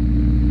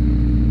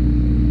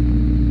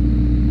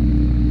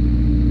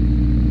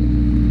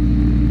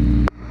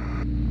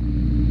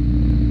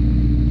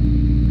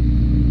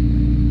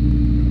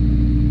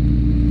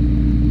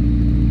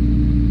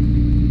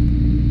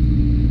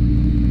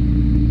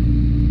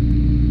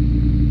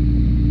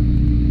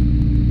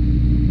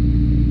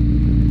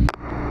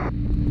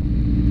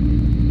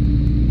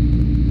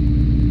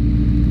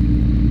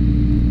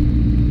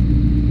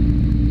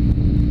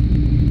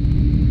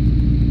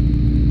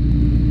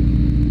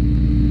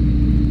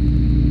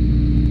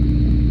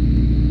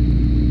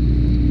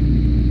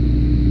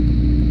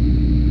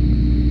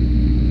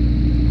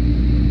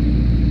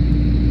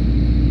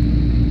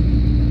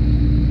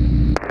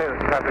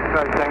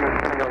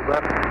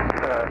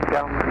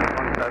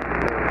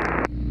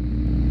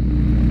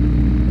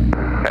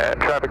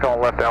 Traffic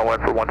on left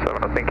downwind for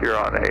 17. I think you're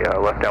on a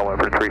left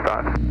downwind for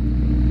 35.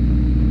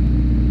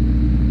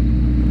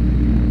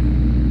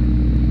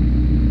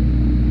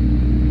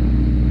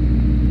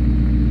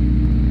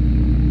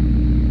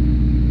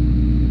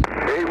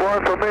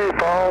 One for me,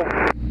 Paul.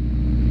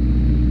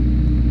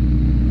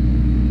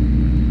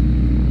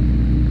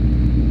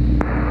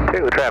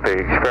 Taylor traffic,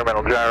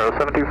 experimental gyro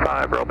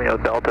 725, Romeo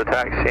Delta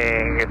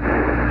taxiing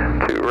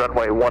to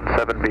runway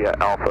 17 via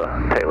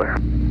Alpha, Taylor.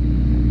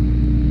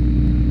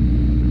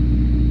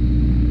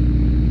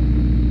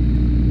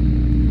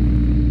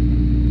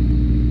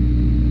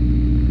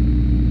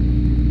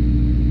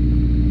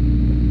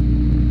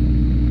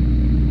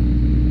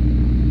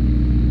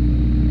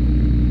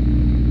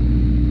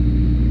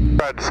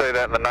 Tried to say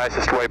that in the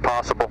nicest way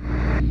possible.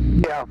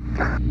 Yeah.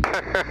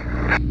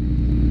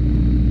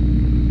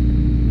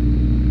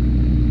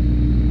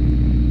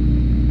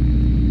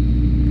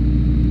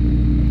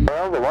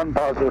 Well, the one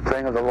positive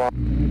thing of the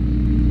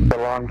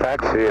long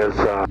taxi is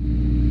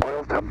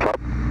oil temps up.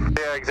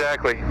 Yeah,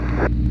 exactly.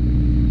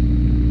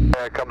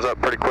 Yeah, it comes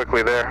up pretty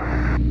quickly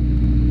there.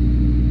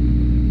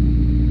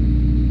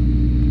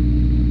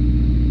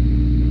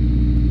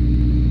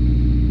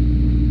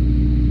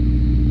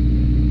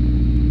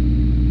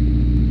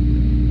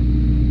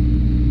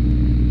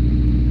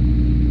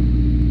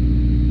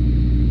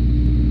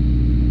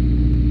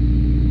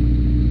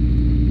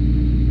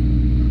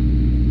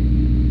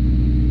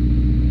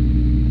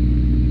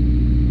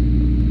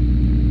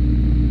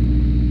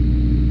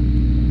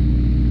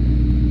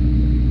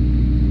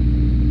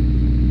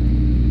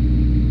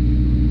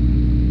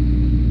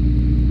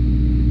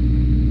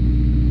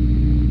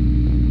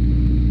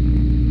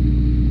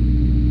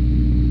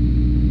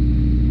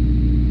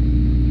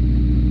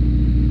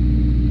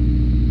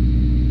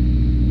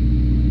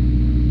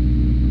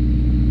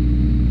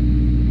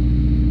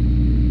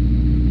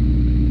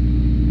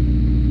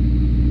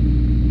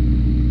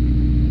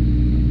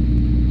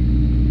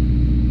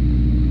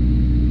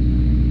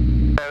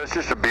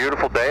 it's just a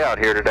beautiful day out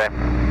here today.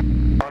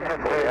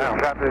 Wonderful, yeah.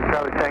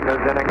 Charlie Tango's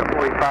ending at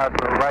 45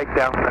 for right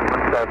downwind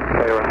 17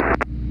 Taylor.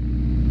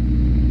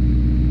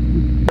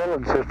 Still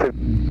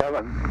insisting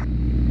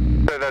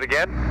 7. Say that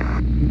again?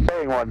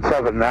 Staying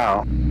 17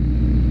 now.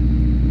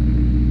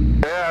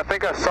 Yeah, I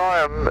think I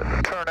saw him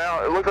turn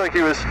out. It looked like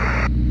he was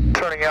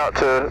turning out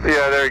to,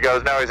 yeah, there he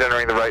goes. Now he's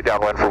entering the right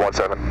downwind for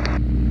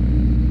 17.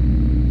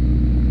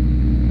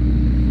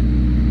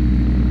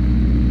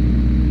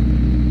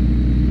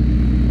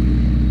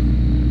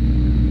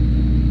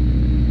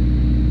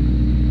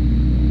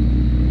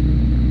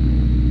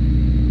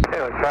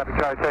 Traffic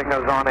Charlie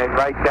Tango's on a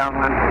right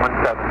downwind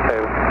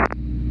 172.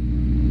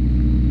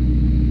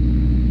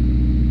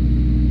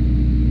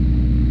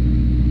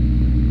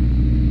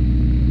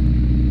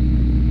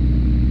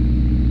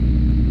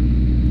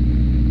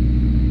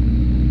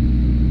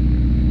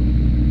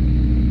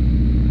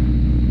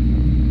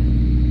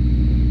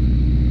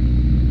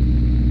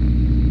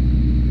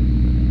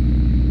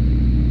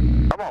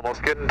 I'm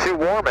almost getting too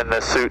warm in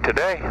this suit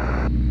today.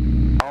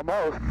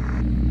 Almost.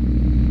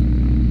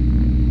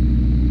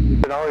 You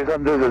can always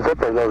undo the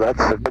zipper though,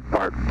 that's the good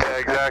part. Yeah,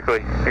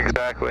 exactly,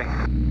 exactly.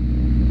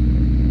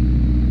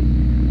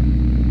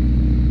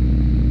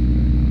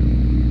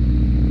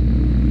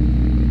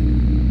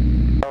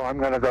 Oh, I'm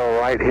going to go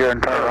right here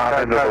and turn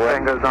around into the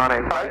wind. Goes on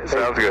a right,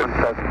 sounds good.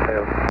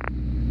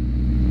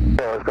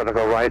 So it's going to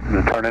go right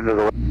and turn into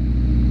the wind.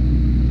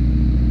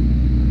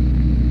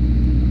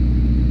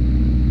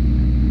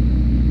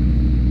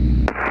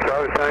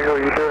 Charlie Tango,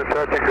 you doing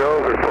touch and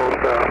go or full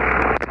stop?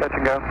 Touch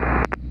and go.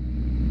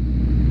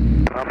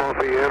 I'm going to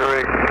be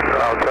entering.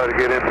 I'll try to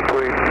get in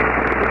between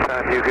the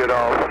time you get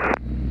off.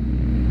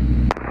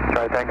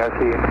 Charlie Tango, I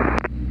see you.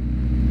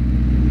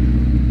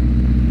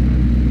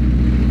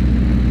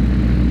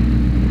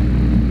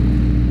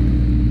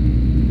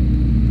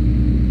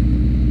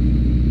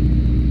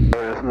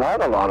 There's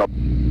not a lot of...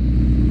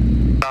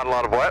 Not a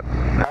lot of what?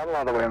 Not a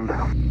lot of wind.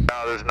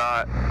 No, there's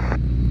not.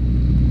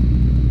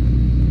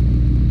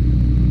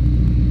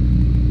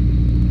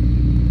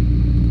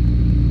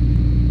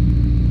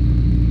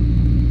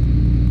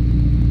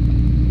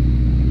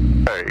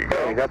 There you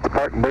go. You got the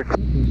parking bricks.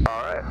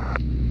 All right.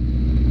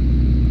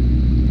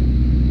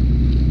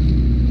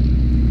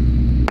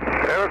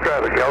 Air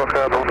traffic, yellow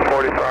cab on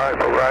 45,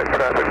 for right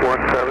traffic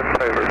 17,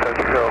 Taylor, touch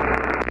and go.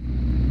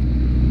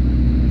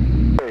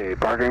 Okay,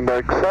 parking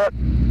brake set,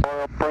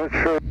 oil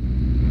pressure,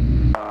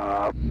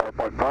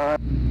 4.5,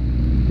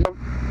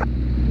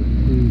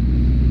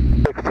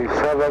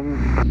 67,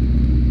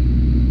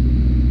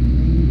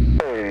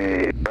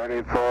 okay,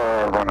 ready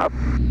for run up.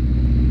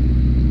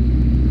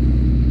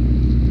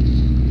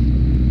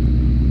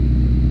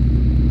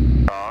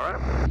 All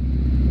right.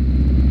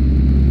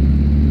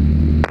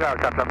 Tower,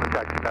 top,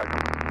 taxi.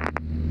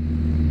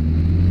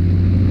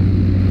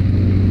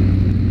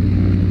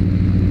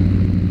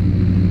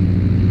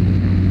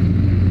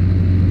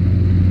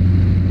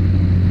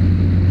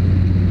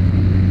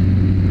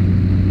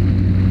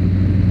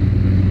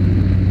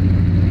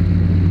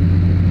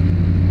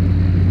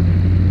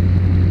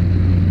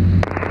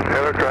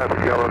 Taylor traffic,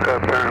 yellow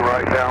cab turning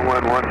right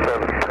downwind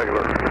 17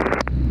 Taylor.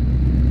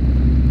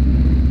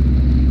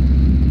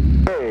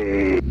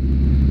 Hey,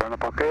 run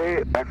up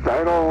okay, back to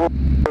idle,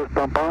 first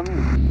pump on,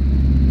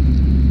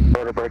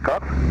 motor brake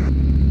off.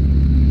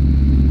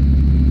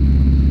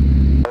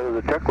 Go to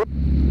the checklist.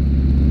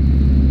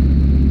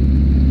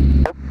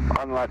 Oh,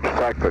 unlatch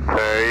cyclic.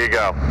 There you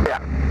go.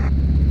 Yeah.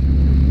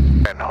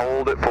 And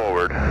hold it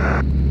forward.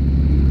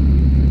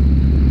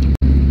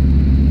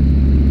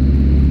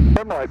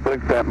 Trim light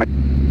blinked at me.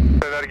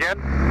 Say that again?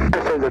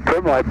 I said the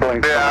trim light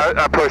blinked. Yeah,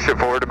 I pushed it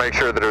forward to make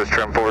sure that it was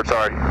trimmed forward.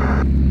 Sorry.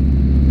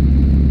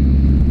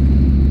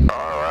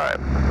 All right.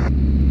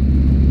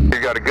 You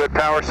got a good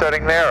power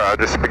setting there. I'll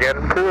just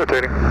begin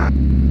pre-rotating.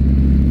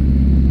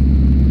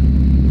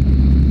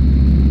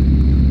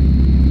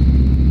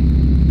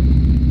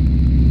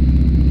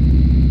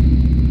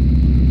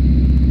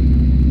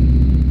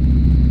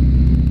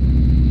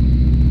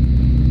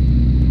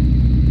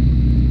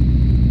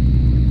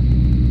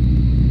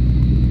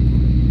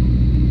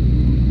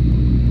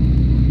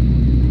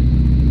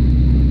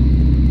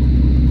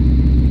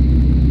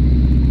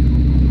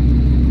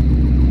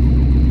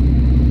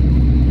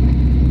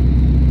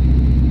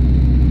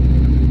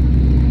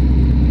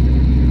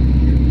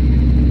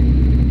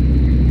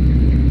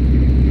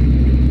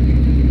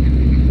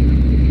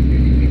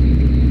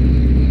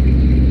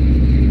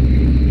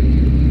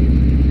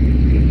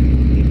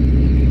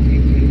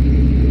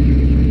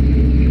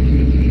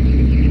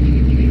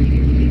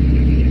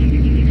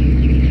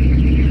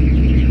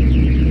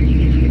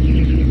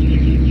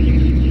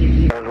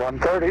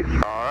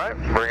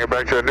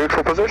 Back to a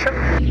neutral position.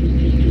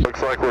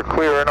 Looks like we're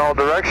clear in all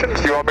directions.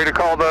 Do you want me to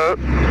call the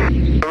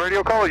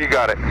radio call or you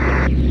got it?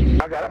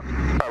 I got it.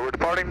 Alright, we're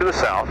departing to the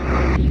south.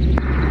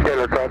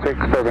 Taylor traffic,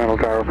 experimental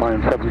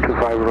gyroplane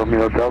 725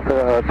 Romeo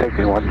Delta,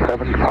 taking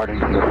 17, departing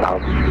to the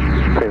south.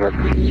 Taylor.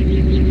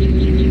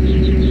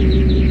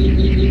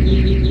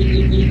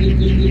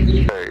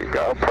 There you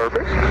go,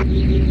 perfect.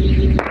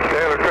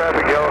 Taylor traffic.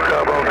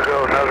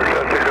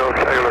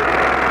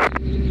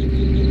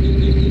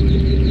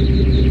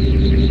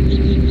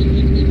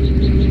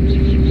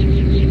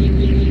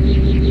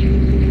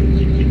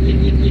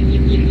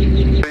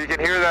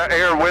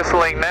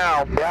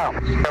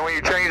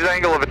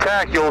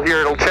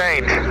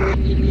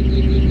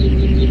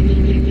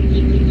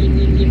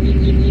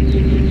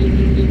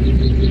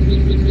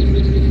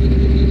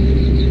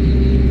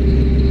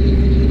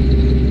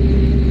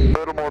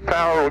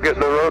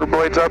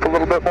 heads up a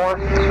little bit more.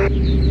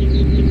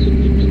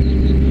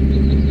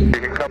 You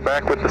can come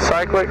back with the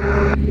cyclic.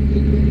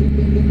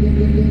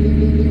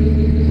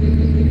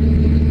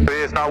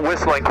 See, it's not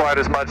whistling quite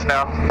as much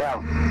now. Yeah.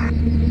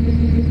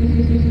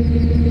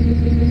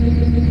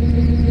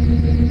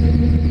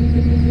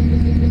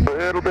 A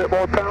little bit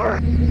more power.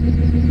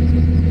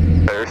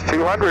 There's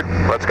 200.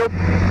 Let's go.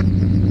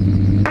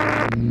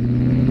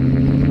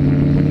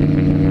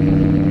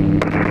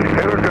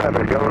 Taylor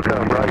traffic, yellow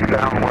cub, right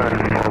downwind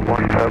for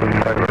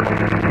 17 Taylor.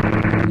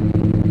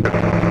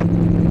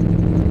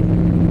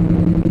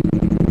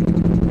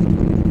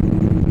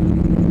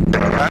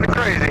 It's kind of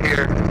crazy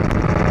here.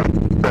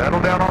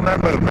 Settle down on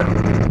that movement.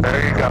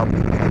 There you go.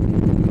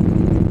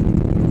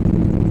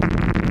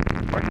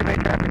 What's your main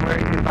traffic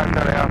rate? 25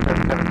 out at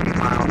 17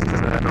 miles to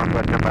the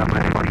northwest inbound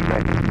lane. What's your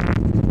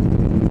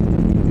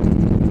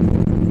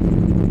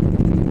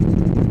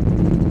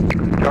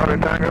Charlie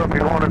Tango, if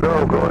you want to go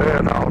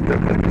ahead. I'll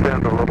just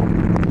extend a little.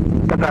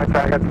 That's right,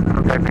 Taggart.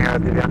 I'll take me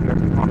out to the under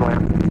on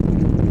land.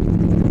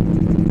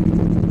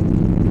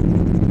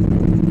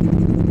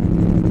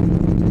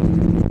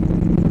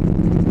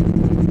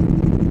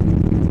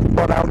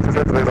 What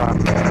altitude do we run?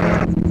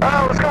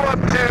 Let's go up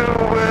to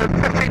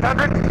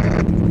 1500.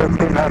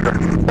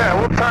 1500. Yeah,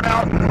 we'll turn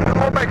out.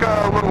 We'll make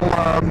a little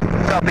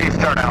southeast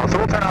turn out. So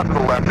we'll turn out to the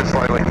left just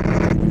slightly.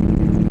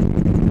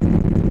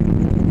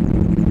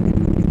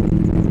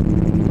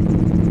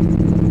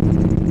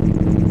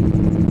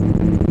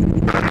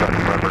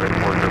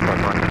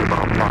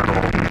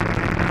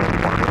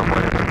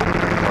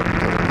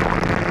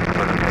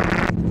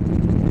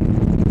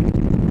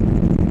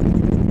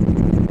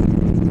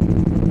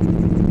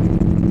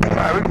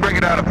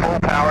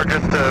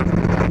 Just to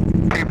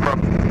keep from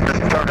just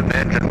turning the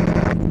engine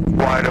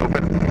wide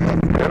open.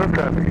 Yellow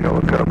traffic,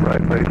 yellow cub,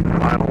 right base,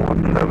 final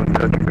 17,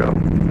 touch and go.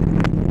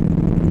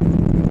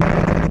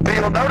 So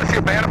you'll notice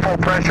your manifold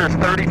pressure is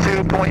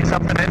 32 point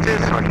something inches.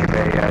 Make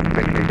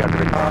sure you got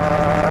the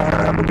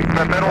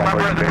middle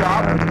number at the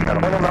top.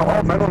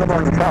 Middle number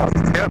at the top.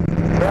 Yep.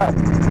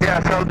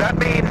 Yeah, so that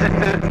means a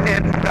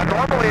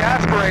normally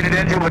aspirated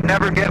engine would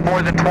never get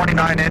more than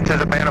 29 inches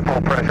of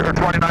manifold pressure, or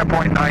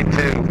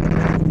 29.92.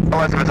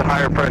 Unless it was a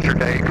higher pressure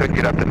day, it could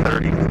get up to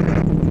 30.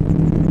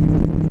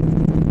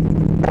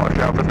 Watch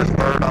out for this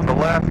bird on the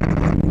left.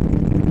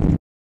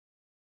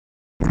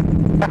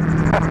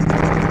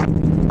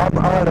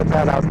 I'll edit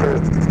that out too.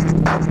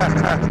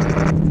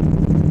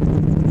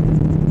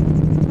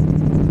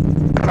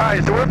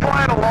 Alright, so we're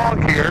flying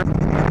along here,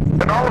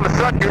 and all of a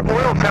sudden your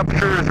oil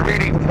temperature is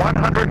reading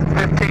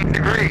 115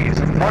 degrees.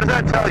 What does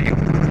that tell you?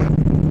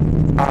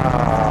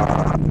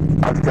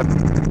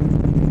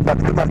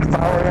 That's too much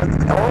power in,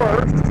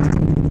 or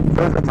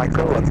is it my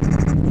coolant?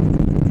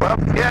 Well,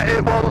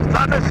 yeah, well,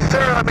 not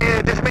necessarily. I mean,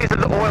 it just means that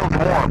the oil's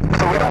warm.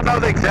 So we don't know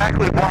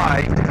exactly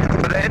why.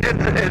 But the engine,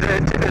 is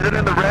it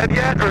in the red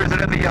yet, or is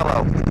it in the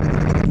yellow?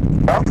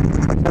 Well, it's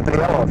in the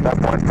yellow at that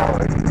point,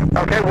 probably.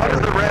 Okay, what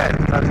is the red?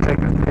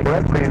 The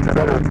red means that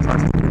it's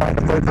find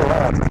a place to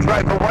land.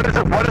 Right, but what is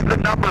it? What is the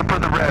number for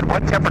the red?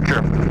 What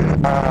temperature?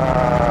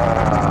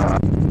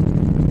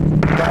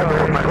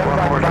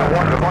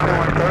 120,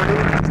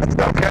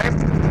 130. Okay.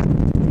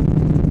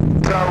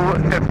 So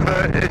if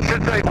it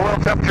should say oil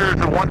temperature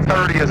is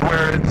 130 is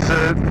where it's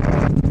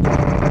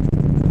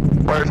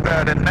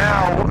bad. And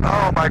now,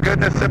 oh my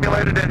goodness,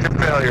 simulated engine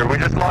failure. We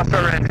just lost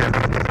our engine.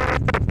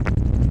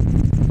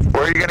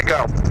 Where are you going to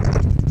go?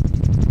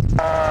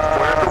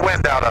 Where's the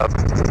wind out of?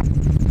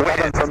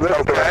 Wind from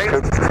this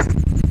direction.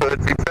 So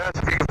it'd be best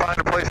if you can find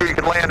a place where you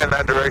can land in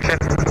that direction.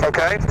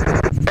 Okay.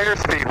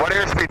 Airspeed. What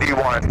airspeed do you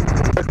want?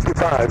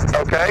 65.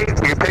 Okay.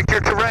 You picked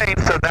your terrain,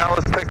 so now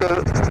let's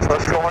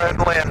go ahead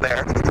and land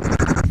there.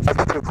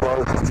 That's too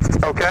close.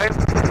 Okay.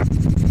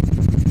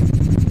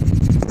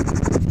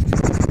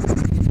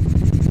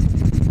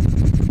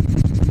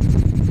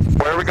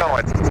 Where are we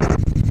going?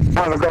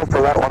 I'm going to go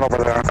for that one over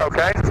there.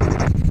 Okay.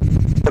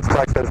 Looks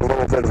like there's a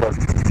little bit of a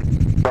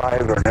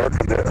drive or an air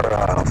conditioner,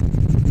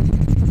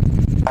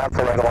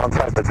 right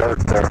alongside the dirt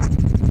there.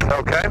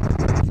 Okay.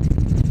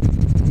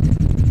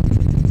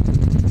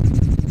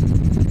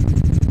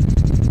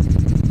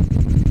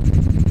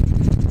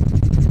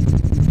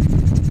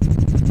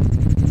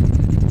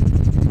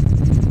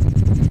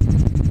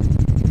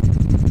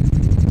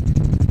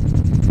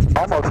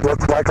 Almost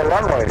looks like a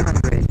runway.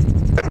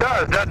 It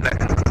does, doesn't it?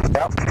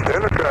 Yep.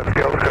 Taylor traffic,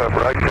 yellow cub,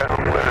 right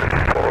downwind,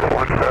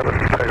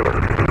 417 Taylor.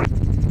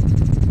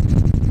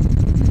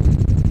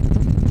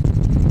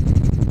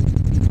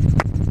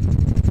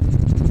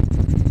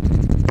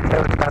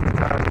 Taylor traffic,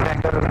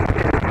 Tango is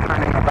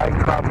turning a right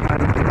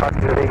crosswind to park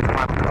at 8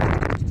 miles.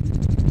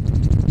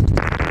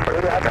 Are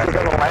you actually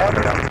going to land?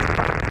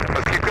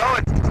 Let's keep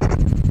going.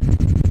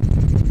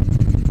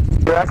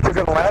 You're actually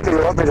going to land, or you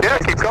want me to? Yeah,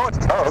 keep going.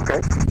 Oh, okay.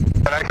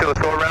 And actually, let's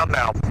go around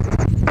now.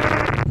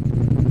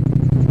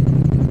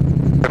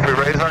 If we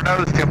raise our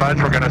nose too much,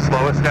 we're going to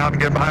slow us down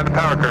and get behind the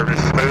power curve.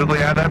 Just smoothly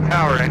add that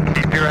power in.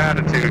 Keep your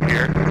attitude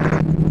here.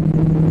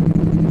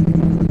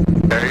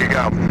 There you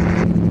go.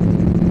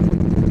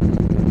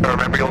 So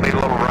remember, you'll need a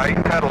little right.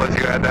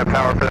 you had that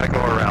power for that go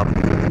around.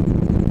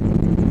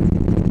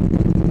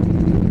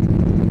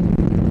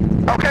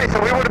 Okay,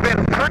 so we would have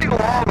been pretty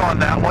long on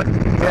that one.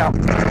 Yeah.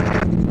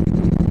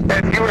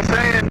 And you were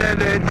saying that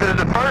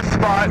the first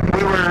spot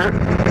we were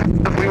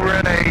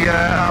in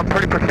a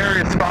pretty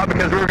precarious spot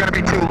because we were going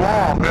to be too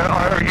long.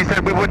 Or you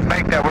said we wouldn't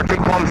make that. We're too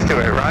close to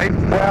it, right?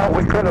 Well,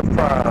 we could have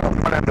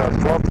went into a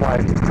slope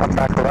line and come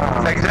back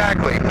around.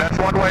 Exactly. That's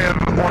one way of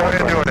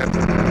doing it.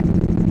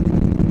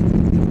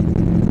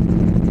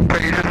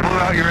 But you just blew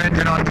out your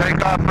engine on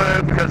takeoff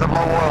because of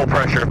low oil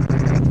pressure.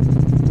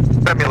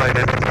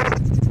 Simulated.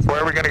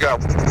 Where are we going to go?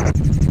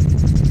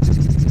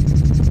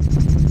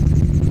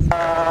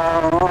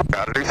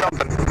 Gotta do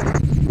something.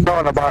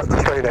 Going about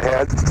straight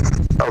ahead.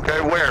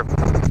 Okay, where?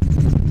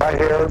 Right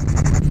here.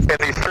 In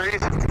these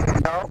trees?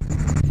 No.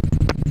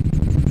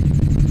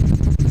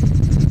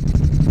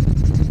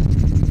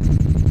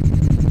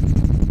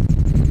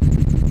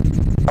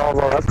 Oh,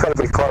 well, that's got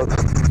to be close.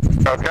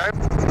 Okay.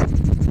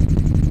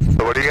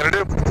 So what are you going to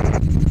do?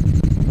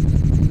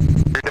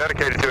 You're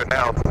dedicated to it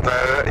now.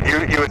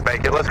 You would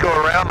make it. Let's go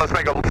around. Let's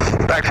make a...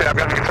 Actually, I've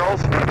got the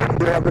controls.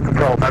 You have the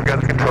control. I've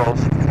got the controls.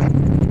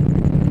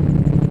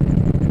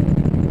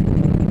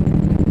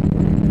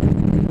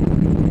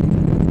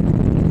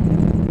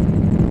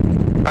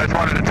 I just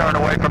wanted to turn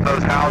away from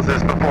those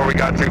houses before we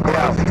got too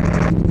close.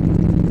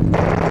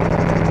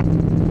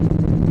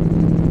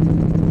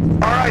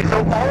 Alright, so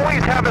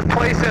always have a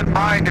place in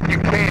mind, if you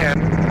can,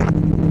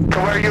 to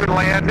where you would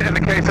land in the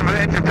case of an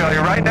engine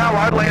failure. Right now,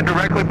 I'd land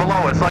directly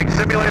below us. Like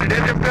simulated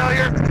engine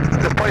failure,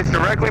 this place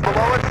directly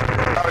below us.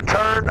 I would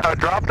turn, I would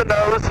drop the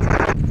nose.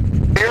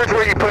 Here's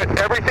where you put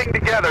everything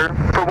together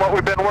for what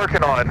we've been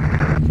working on.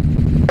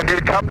 And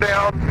you'd come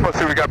down, let's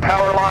see, we got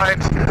power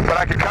lines, but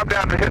I could come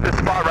down and hit this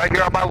spot right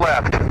here on my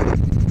left.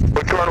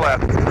 Look to our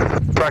left.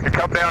 So I could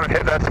come down and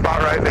hit that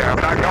spot right there.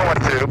 I'm not going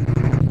to.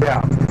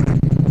 Yeah.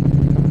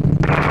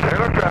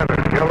 Yellow driver,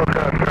 yellow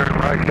car, turn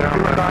right down.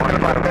 You were talking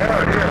about there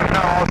or here?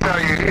 No, I'll tell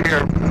you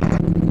here.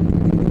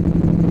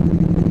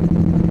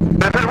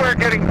 This is where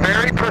getting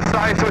very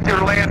precise with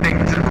your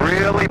landings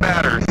really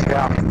matters.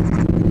 Yeah.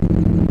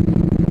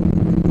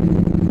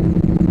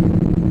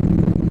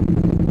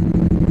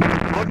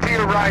 Look to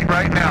your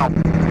right now.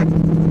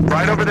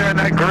 Right over there in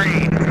that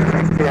green.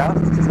 Yeah.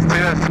 See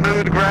that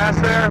smooth grass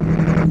there?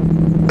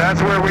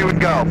 That's where we would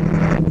go.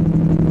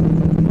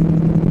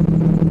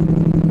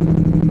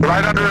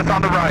 Right under us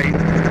on the right.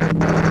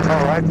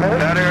 Oh, right there?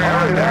 That area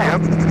right there,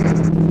 yep.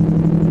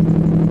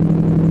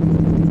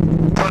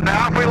 So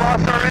now if we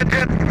lost our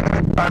engine,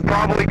 I'd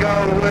probably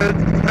go with,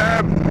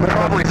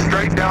 probably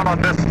straight down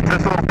on this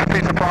little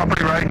piece of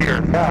property right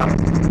here. Yeah.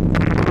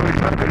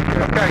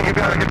 Okay, you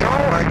got the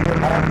controls?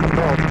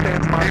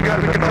 You got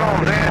the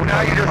controls, and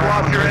now you just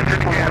lost your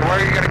engine again. Where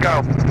are you going to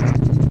go?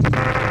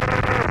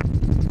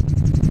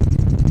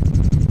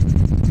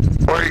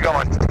 Where are you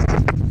going?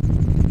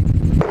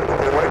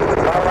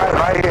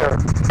 Right here.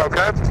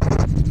 Okay.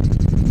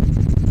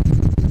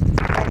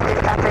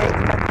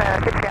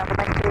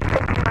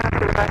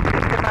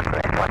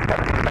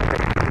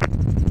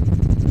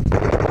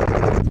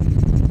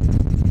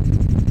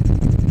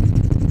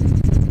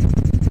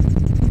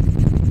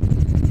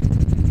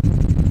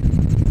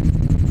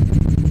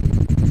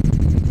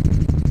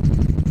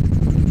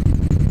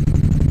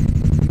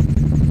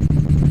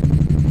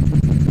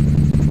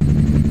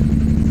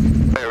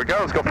 There we go.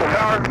 Let's go full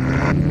power.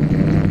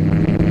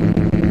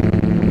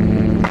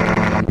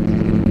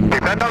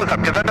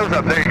 Get that nose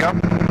up, there you go.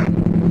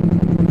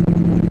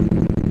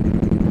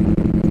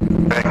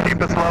 And keep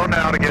it slow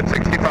now to get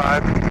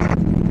 65.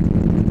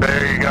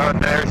 There you go, and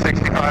there's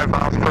 65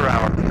 miles per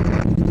hour.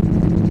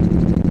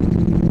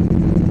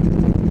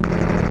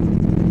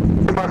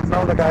 You must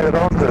know the guy that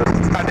owns this.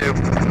 I do.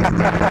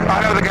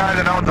 I know the guy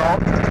that owns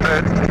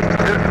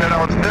that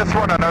owns this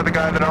one. I know the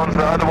guy that owns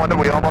the other one that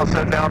we almost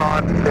sat down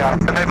on. Yeah.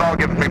 And they've all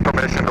given me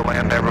permission to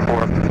land there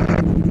before.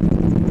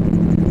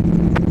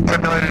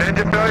 Simulated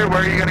engine failure,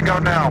 where are you going to go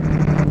now?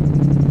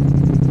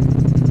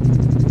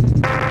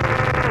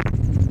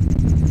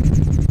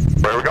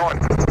 Where are we going?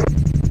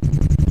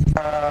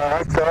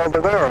 Right there over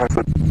there.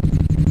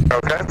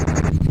 Okay.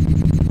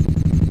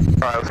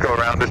 Alright, let's go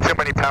around. There's too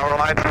many power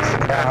lines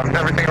and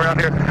everything around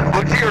here.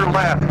 Look to your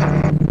left.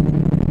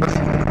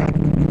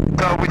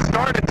 So we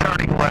started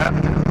turning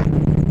left.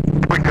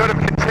 We could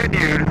have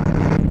continued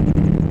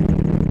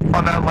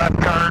on that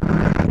left turn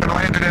and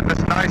landed in this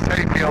nice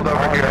hayfield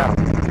over here. Yeah.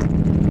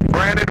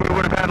 Granted, we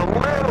would have had a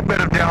little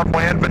bit of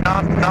downwind, but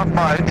not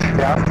much.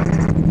 Yeah.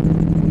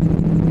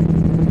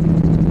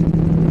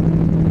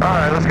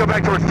 Alright, let's go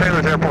back towards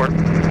Taylor's Airport.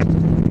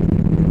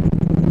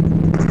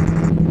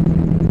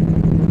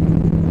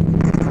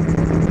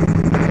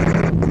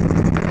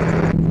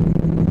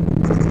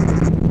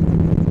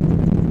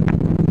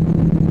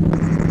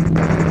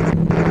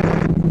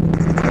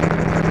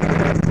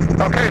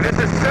 Okay, this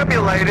is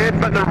simulated,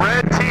 but the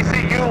red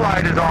TCU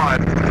light is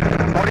on.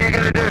 What are you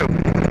going to do?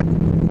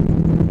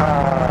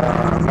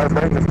 I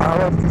bring the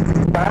power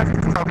back.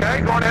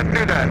 Okay, go ahead and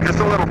do that, just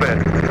a little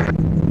bit.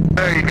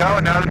 There you go,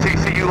 and now the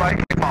TCU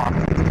light came on.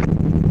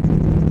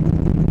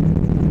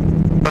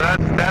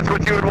 That's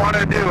what you would want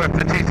to do if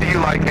the TCU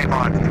light came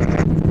on.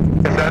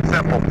 It's that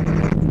simple.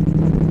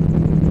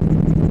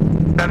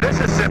 Now this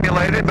is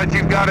simulated, but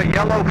you've got a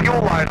yellow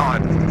fuel light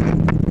on.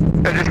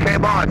 It just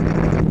came on.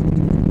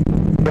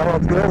 Yellow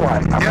fuel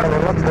light. I'm going to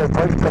look for a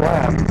place to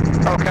land.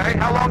 Okay,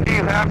 how long do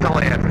you have to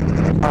land?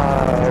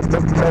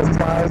 This says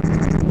 5,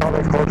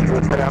 probably closer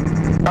to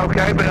 10.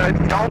 Okay, but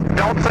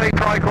don't say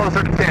probably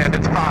closer to 10,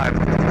 it's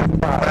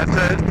 5. That's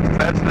it.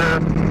 That's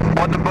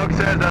what the book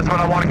says, that's what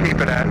I want to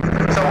keep it at.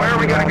 So where are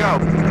we going to go?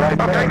 Right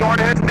okay, there. go on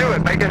ahead and do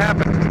it. Make it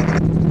happen.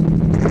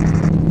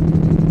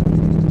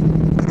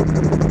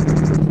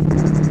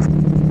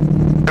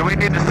 Do we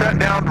need to set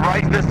down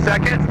right this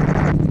second?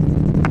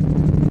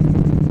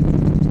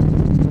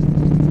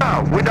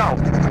 No, we don't.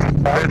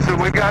 So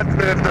we got,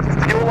 if the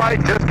fuel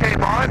light just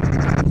came on,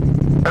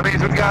 that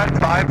means we've got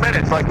 5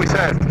 minutes, like we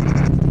said.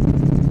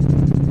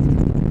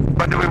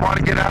 But do we want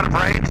to get out of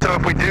range? So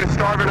if we do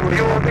starboard of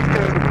fuel,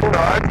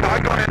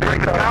 I'd go ahead and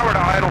bring the power to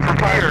idle from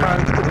here.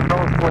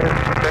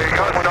 There you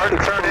go, start to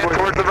turn in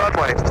towards the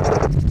runway.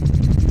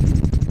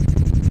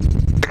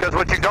 Because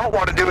what you don't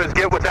want to do is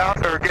get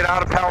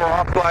out of power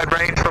off glide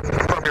range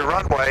from your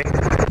runway.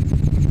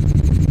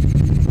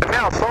 And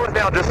now, slow it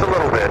down just a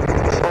little bit.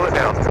 Slow it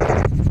down.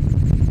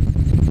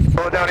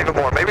 Slow it down even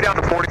more. Maybe down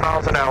to 40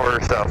 miles an hour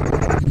or so.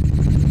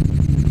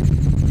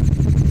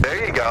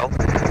 There you go.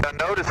 Now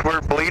notice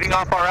we're bleeding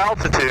off our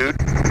altitude.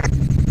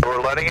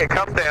 We're letting it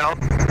come down.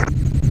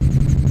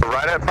 We're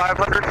right at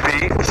 500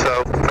 feet,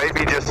 so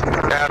maybe just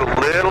add a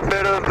little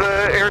bit of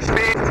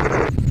airspeed.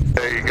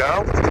 There you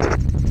go.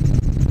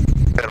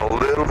 And a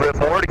little bit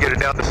more to get it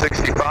down to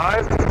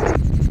 65.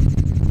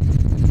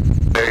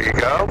 There you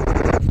go.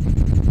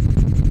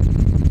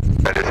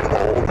 And just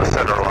hold the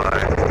center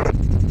line.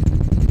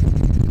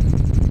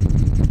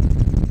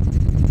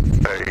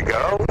 There you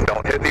go.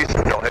 Don't hit these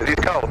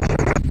cones.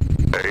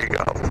 There you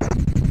go.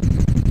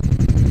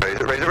 Raise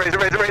it, raise it, raise it,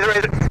 raise it, raise it,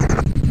 raise it.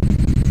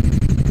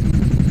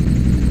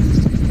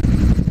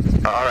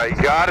 All right,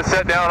 you gotta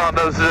set down on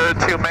those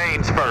 2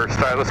 mains first.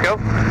 All right, let's go.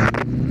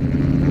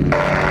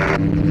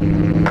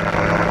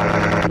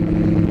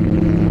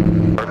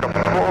 Work them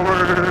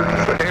forward.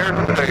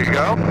 There you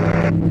go.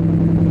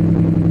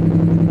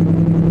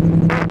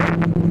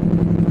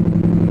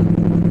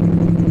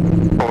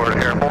 Forward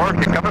here more.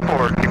 Keep coming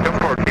forward. Keep coming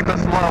forward. Keep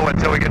us low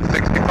until we get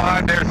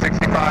 65. There's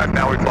 65.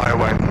 Now we fly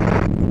away.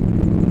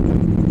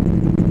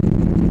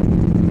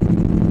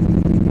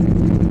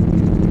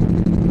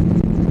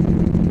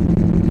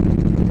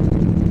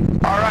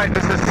 Alright,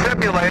 this is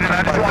simulated.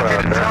 I just want you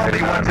to tell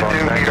me what to do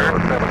here.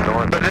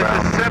 But this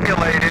is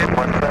simulated.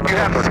 You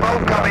have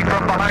smoke coming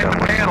from behind the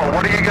panel.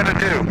 What are you going to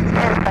do?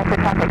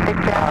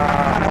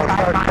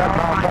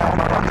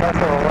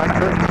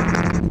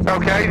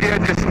 Okay, yeah,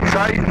 just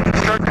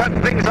start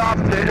cutting things off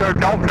or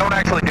don't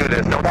actually do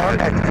this. Don't do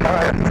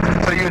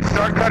this. So you'd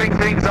start cutting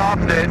things off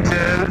that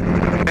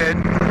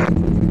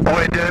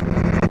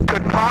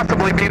could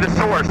possibly be the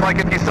source. Like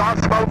if you saw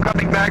smoke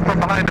coming back from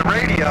behind the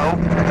radio,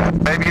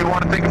 maybe you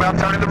want to think about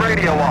turning the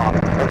radio off.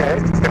 Okay.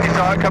 If you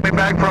saw it coming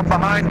back from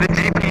behind the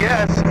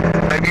GPS,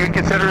 maybe you'd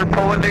consider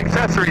pulling the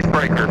accessories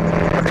breaker.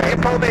 If you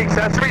pull the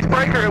accessories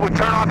breaker, it would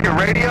turn off your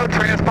radio,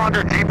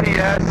 transponder,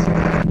 GPS,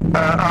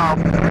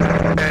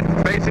 and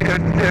basically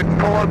it'd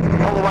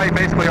pull away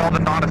basically all the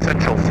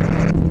non-essentials.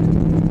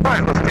 All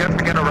right, let's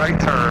begin a right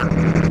turn.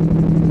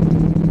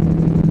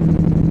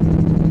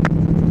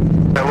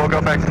 Then we'll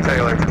go back to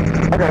Taylor.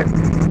 Okay.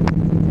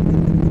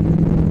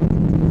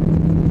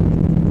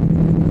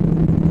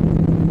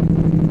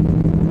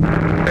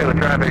 Taylor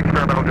traffic,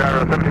 experimental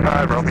gyro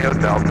 75, Romeo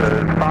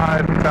Delta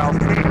 5,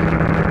 southeast,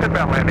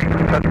 inbound landing,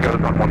 touch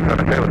goes on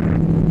 17 Taylor.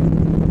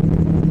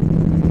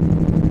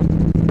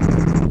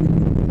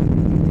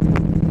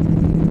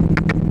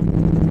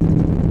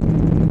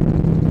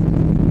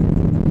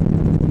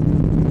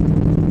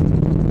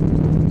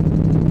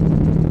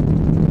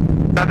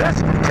 Now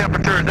this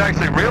temperature is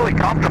actually really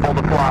comfortable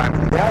to fly.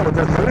 Yeah, with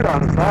this suit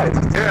on, it's nice.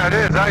 Yeah, it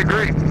is, I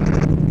agree.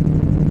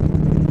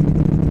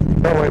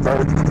 Don't worry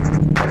about it.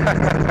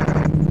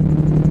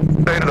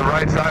 Stay to the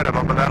right side of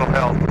them, and that'll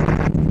help.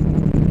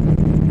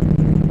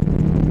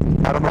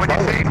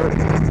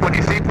 When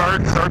you see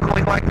birds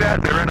circling like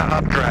that, they're in an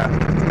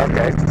updraft.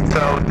 Okay.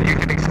 So you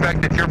can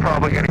expect that you're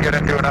probably going to get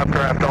into an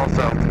updraft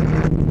also.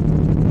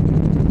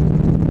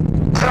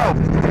 So,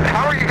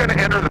 how are you going to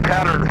enter the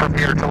pattern from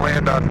here to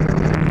land on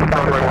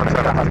runway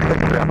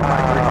 17?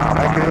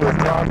 I do the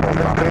cross on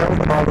the field,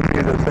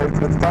 probably the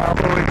safest style.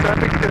 So we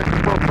traffic to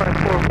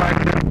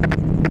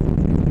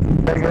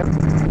 4.452. Say again?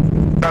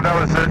 No, that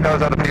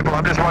was other people.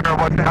 I'm just wondering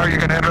how are you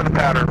going to enter the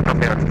pattern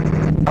from here?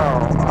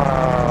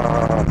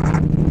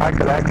 I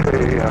could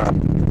actually,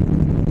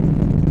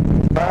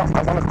 well,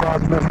 I want to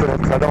cross this bit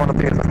because I don't want to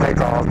be in the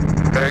takeoff.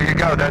 There you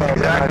go. That's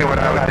exactly what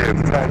I would do.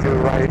 I do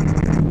right.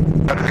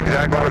 That is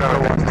exactly what I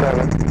would do.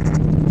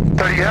 17.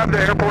 So you have the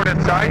airport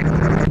in sight?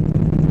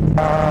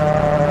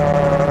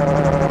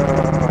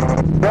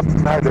 Yep,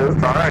 I do.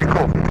 All right,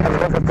 cool. I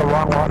look at the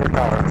wrong water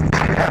tower.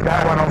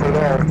 That one over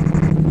there.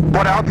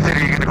 What altitude are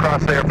you going to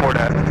cross the airport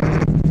at?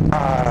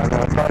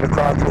 Try to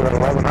cross with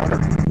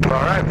 1100.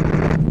 All right.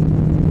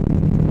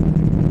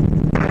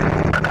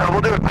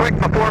 We'll do a quick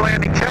before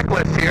landing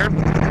checklist here.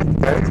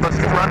 Okay. Let's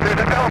run through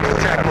the belts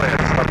checklist.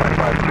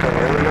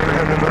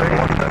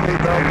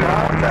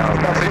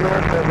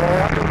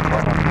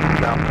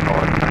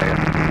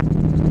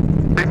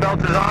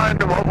 Seatbelt is on.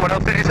 What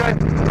else did you say?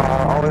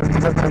 All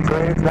instruments and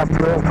green, left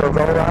wheel for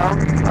go around.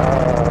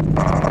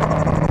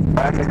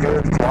 Landing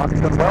gears locked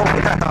and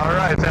welded. All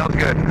right, sounds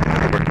good.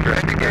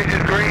 Landing gauge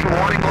is green,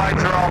 warning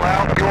lights are all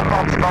out, fuel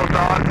pumps both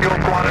on, fuel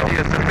quantity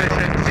is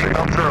sufficient,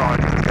 seatbelts are on.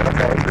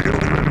 Okay.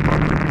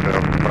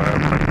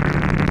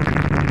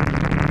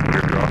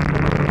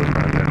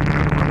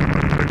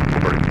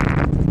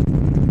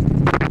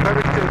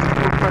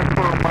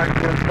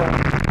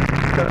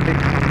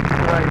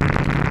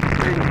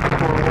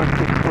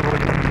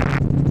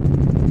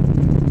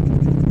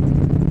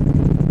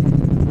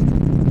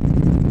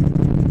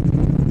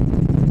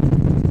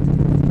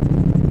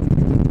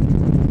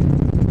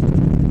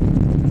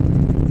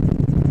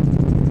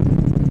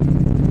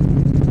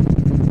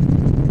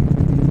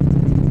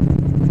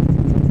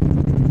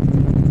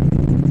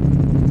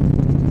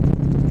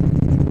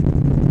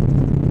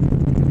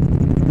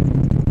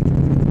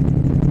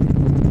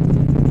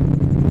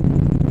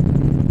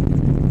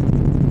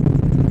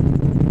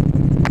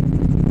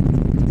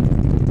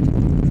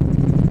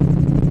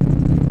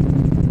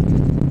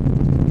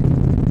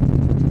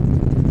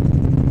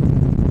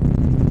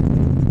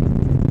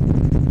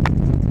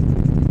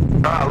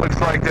 Looks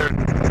like the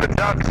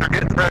Ducks are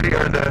getting ready,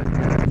 or the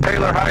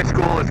Taylor High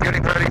School is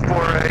getting ready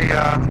for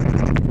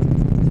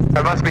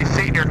there must be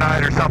senior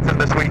night or something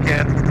this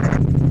weekend.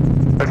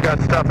 They've got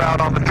stuff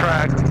out on the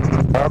track.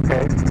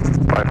 Okay.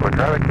 5-foot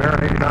traffic there,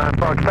 89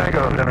 Fox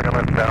Tango, then we're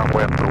going to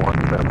downwind for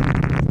 17.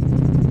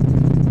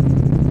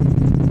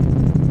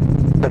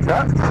 The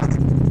Ducks?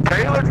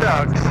 Taylor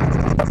Ducks.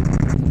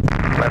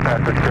 Left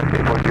after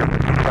 50, we'll give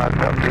it 5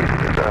 southeast,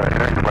 is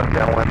entering left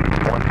downwind,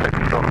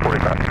 16, still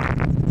 45.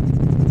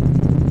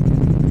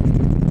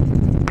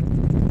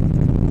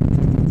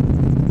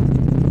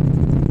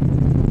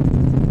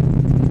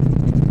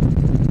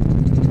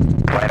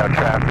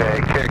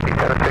 Traffic, Cherokee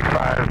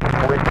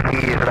 765,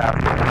 Whiskey is about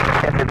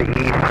 10 to the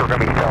east. We're going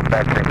to be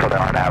self-vectoring so they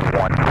aren't out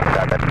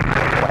 17,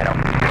 Plano.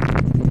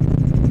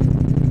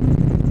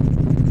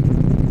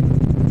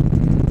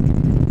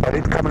 But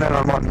he's coming in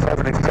on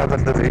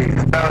 177 to the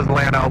east. That was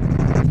Lano.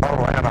 Oh,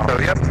 Lano. So,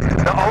 yep.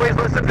 Now, always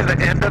listen to the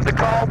end of the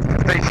call.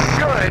 They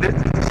should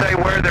say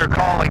where they're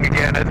calling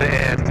again at the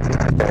end.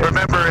 Okay.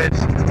 Remember,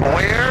 it's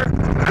where,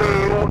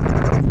 who,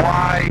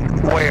 why,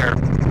 where.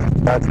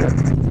 That's it.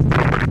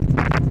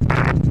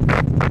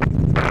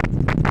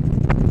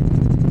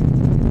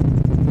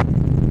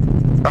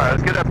 Alright,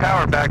 let's get that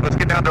power back. Let's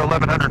get down to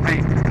 1,100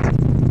 feet.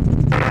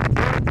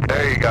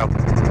 There you go.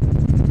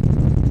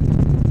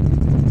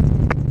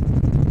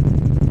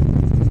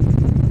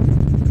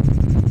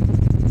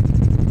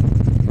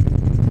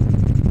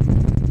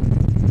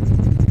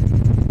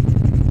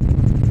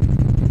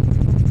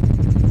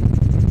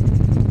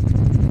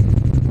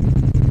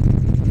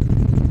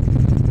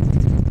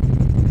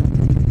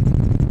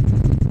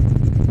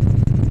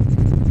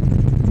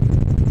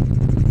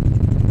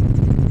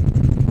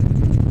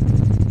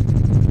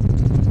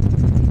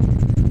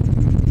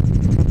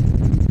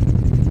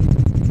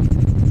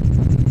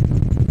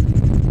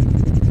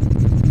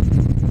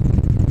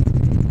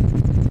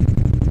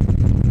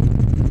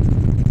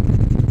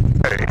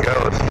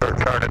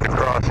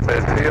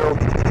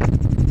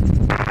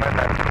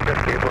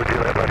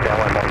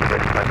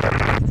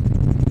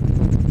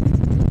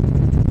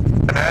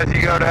 As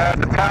you go to add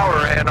the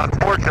power in,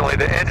 unfortunately,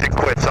 the engine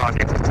quits on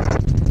you.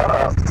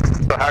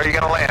 So how are you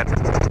going to land?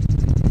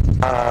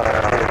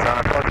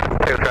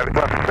 Traffic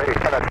left space.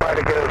 I'm going to try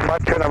to get as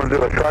much in. I'm going to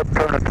do a sharp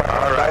turn and turn.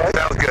 All right,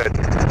 sounds good.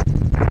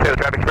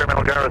 Traffic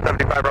experimental gyro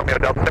 75 Romeo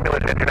Delta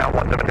simulated engine out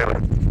 17.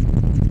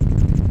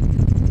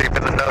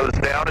 Keeping the nose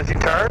down as you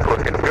turn.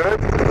 Looking good.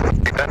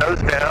 Keep that nose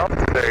down.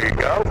 There you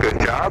go. Good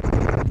job.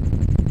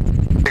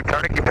 Keep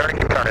turning, keep turning,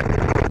 keep turning.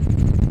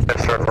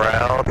 Let's turn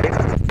around.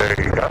 There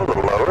you go. A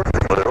little lower.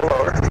 A little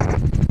lower.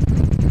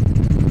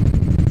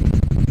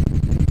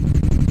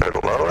 A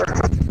little lower.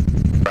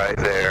 Right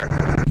there.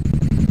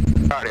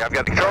 Alrighty, I've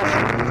got the controls.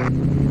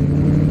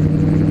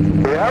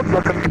 Yep,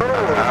 the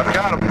controls. I've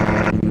got them.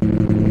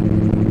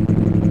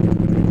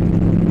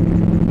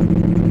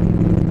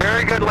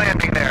 Very good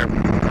landing there.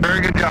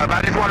 Very good job.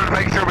 I just wanted to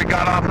make sure we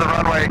got off the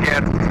runway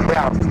again.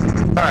 Yeah.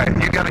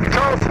 Alright, you got the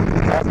controls? I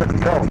have the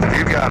controls.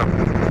 You got them.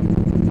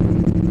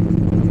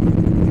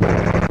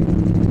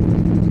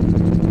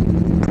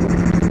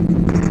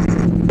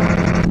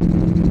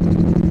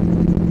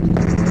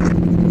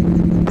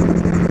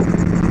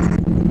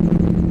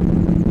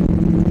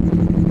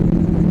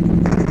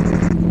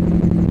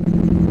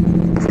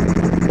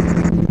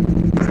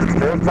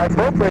 There's my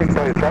propane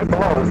place right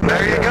below.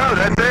 There you go,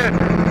 that's it.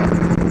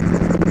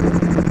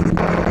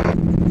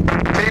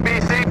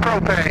 TBC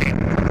propane.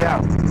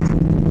 Yeah.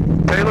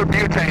 Taylor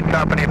Butane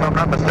Company, if I'm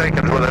not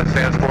mistaken, is what that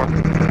stands for.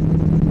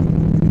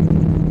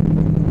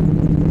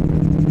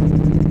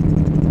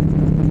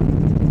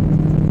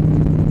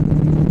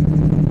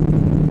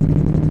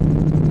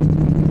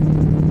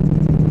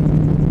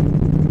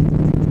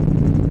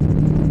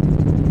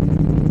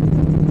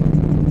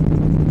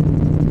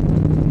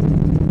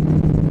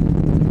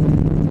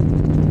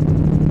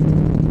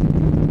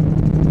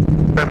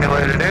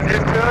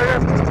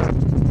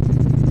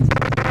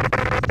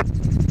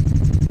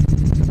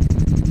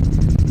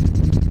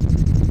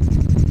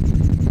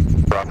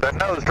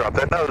 that nose, drop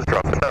that nose,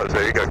 drop the nose.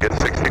 There you go, get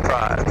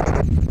 65.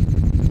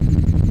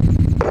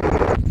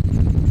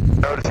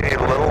 Notice you need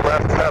a little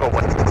left pedal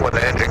when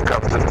the engine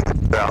comes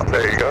down.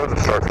 There you go,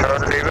 start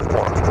turning even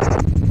more.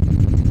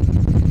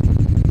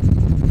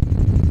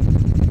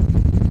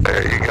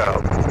 There you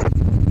go.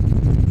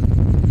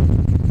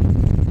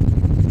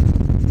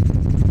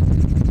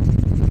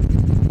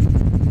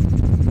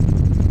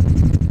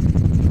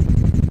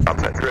 Drop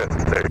that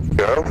drift. There you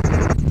go.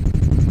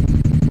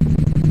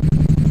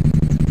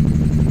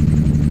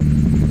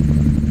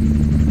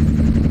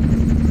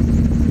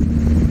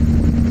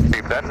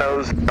 Keep that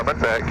nose coming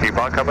back. Keep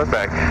on coming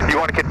back. You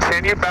want to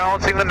continue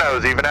balancing the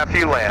nose even after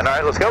you land. All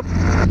right, let's go.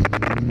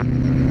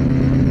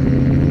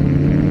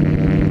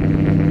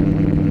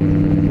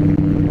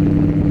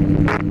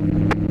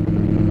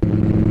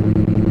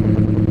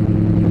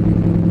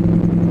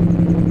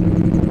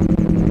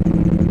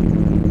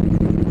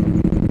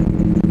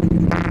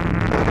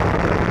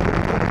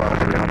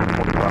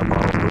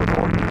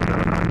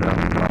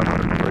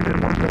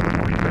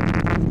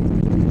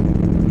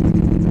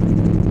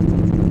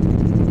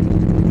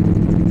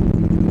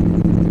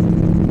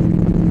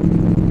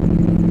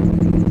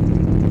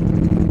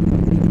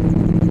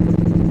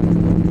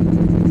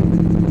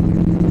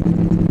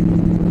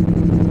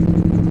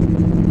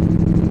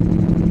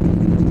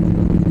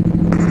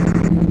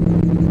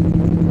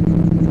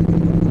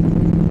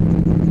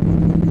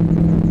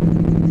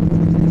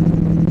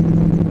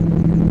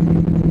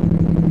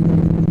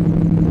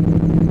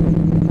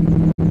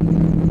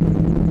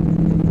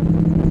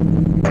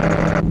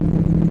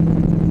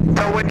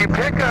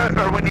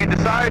 When you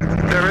decide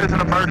there is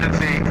an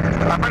emergency,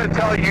 I'm going to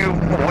tell you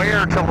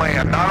where to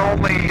land. Not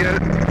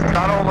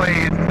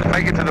only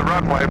make it to the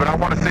runway, but I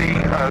want to see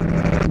a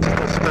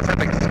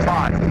specific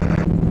spot.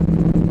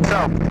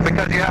 So,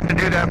 because you have to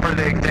do that for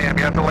the exam,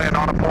 you have to land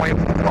on a point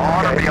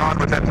on or beyond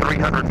within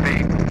 300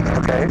 feet.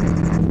 Okay.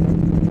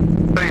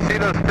 So you see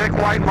those thick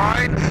white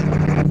lines?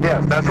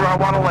 Yes, that's where I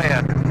want to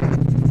land.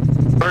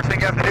 First thing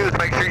you have to do is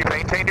make sure you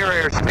maintain your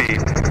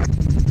airspeed.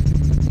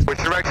 Which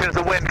direction is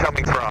the wind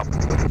coming from?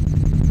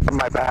 From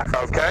my back.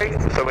 Okay,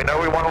 so we know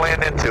we want to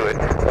land into it.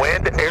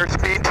 Wind,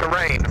 airspeed,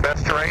 terrain. The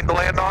best terrain to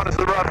land on is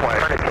the runway.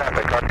 Turning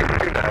traffic,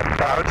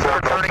 I would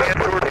start turning in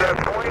towards that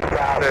point.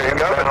 There you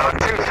go, but not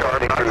too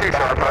sharp, not too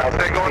sharp. I'd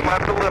say going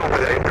left a little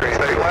bit.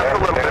 Stay left a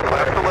little bit,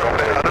 left a little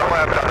bit. Other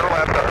left, other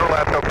left, other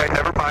left. Okay,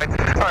 never mind.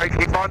 All right,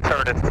 keep on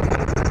turning.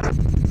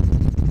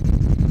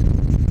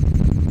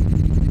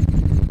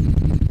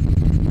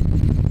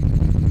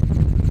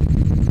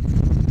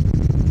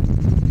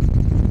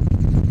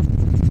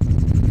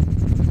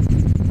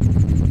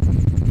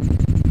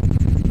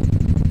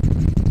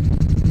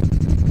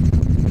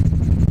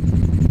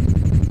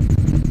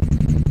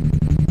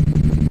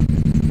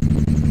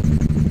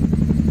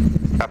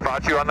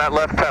 You on that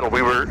left pedal.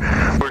 We were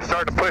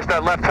starting to push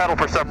that left pedal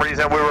for some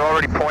reason. We were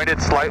already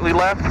pointed slightly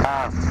left.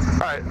 All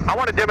right, I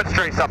want to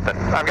demonstrate something.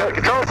 I've got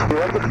the controls. You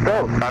have the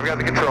controls. I've got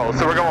the controls.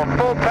 So we're going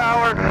full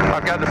power.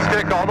 I've got the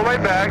stick all the way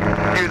back,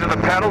 using the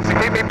pedals to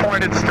keep me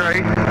pointed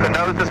straight. The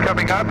nose is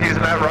coming up,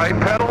 using that right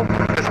pedal.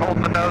 Just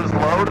holding the nose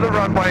low to the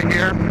runway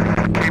here.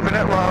 Keeping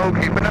it low,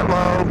 keeping it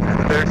low.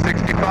 There's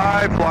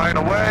 65, flying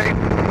away.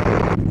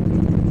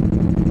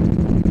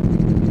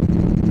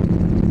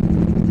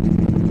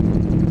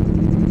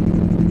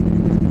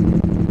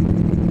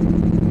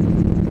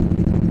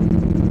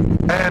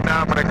 And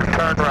now I'm going to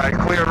turn right,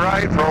 clear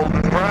right, roll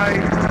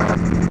right.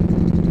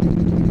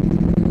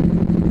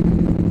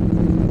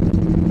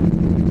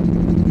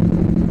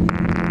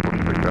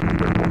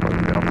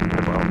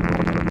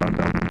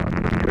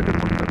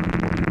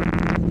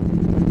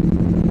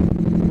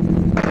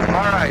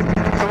 Alright,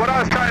 so what I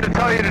was trying to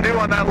tell you to do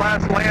on that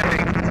last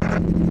landing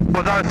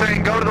was I was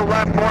saying go to the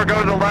left more,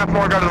 go to the left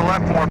more, go to the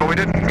left more, but we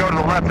didn't go to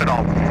the left at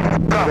all.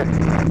 So,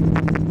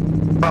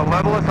 I'll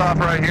level us off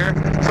right here.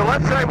 So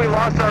let's say we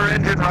lost our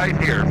engine right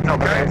here,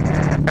 okay?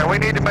 And we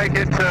need to make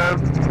it to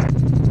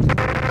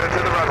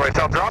the runway.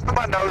 So I'm dropping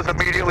my nose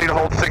immediately to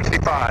hold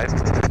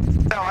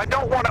 65. Now I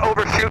don't want to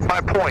overshoot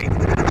my point.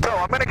 So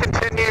I'm going to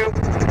continue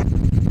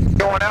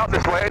going out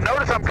this way.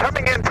 Notice I'm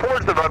coming in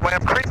towards the runway.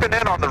 I'm creeping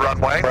in on the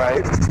runway.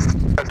 Right.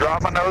 I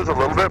drop my nose a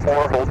little bit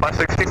more, hold my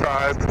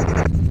 65.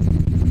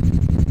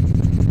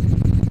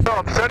 So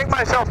I'm setting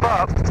myself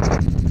up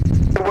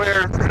to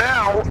where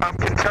now I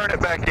can turn it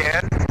back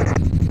in.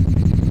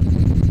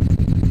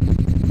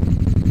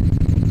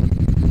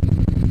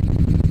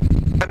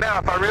 And now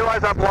if I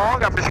realize I'm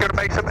long, I'm just going to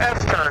make some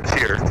S turns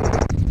here.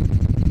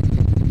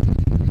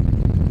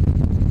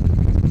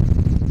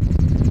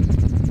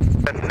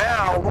 And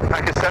now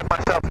I can set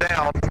myself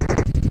down.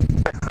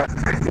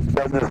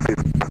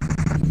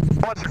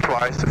 Once or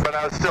twice, but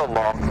I was still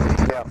long.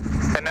 Yeah.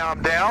 And now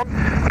I'm down.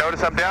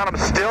 Notice I'm down. I'm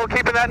still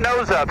keeping that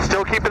nose up.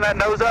 Still keeping that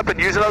nose up and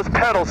using those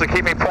pedals to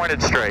keep me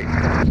pointed straight.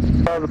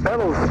 The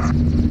pedals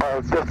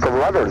are just the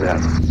rudder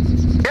then.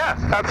 Yeah,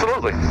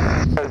 absolutely.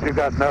 Because you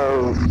got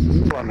no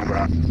on the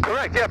ground.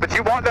 Correct. Yeah, but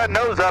you want that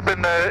nose up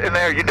in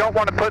there. You don't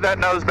want to put that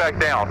nose back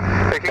down.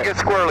 It can get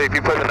squirrely if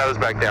you put the nose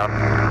back down.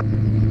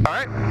 All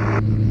right.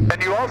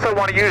 And you also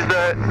want to use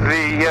the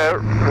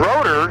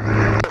rotor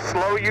to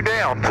slow you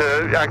down,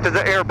 to act as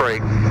an air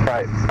brake.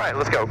 Right. All right,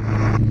 let's go.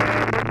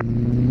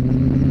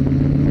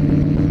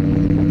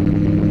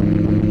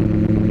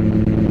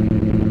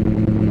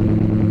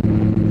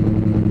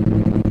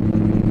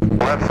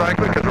 Left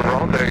cycle because we're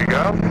rolling. There you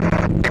go.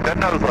 Keep that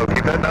nose low.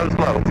 Keep that nose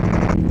low.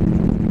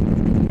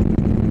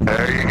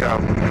 There you go.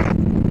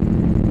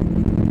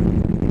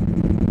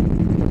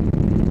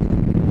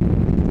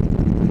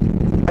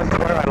 That's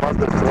where I love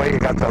this way you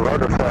got the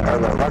rotor set, or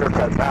the rudder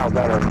set now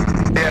better.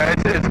 Yeah,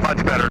 it's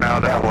much better now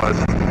than it was.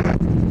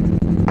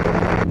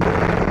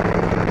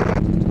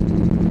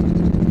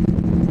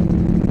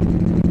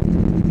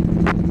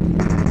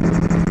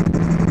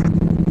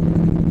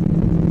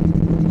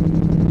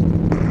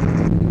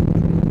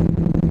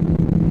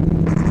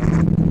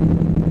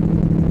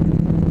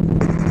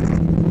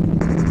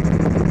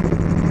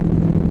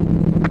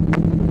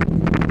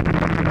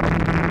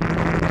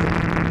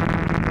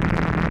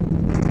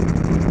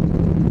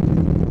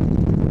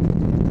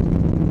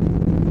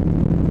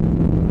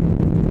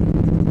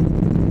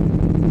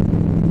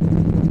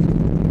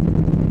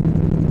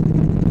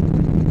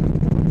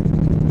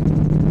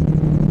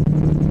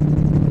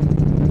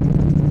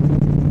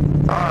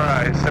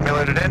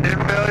 Simulated engine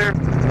failure.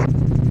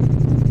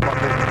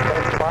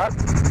 Same spot?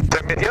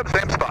 Yep,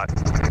 same spot.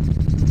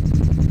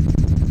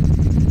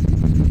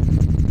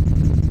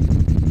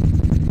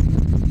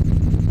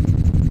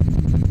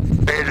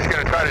 So you're just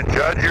going to try to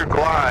judge your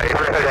glide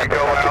as you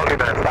go out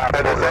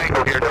at this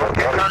angle here. Don't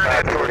get turning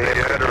in towards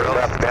the edge or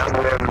else.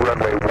 Downwind,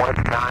 runway 19.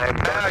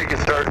 Now you can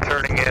start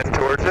turning in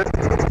towards it,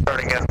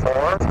 turning in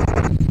more.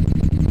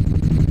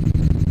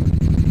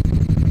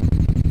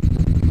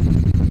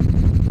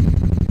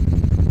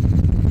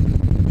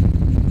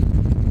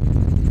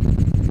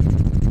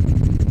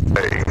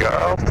 There you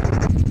go.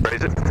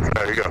 Raise it.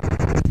 There you go.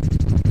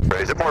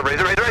 Raise it more. Raise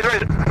it, raise it, raise it,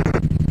 raise it.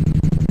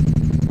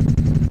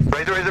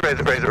 Raise it, raise it, raise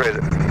it, raise it, raise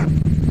it.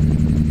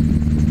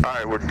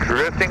 Alright, we're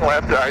drifting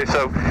left. Alright,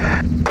 so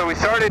we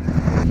started,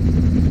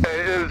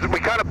 we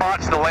kind of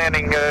botched the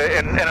landing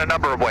in a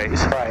number of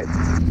ways. Right.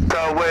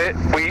 So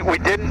we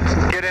didn't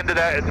get into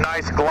that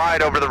nice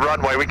glide over the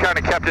runway. We kind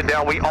of kept it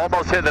down. We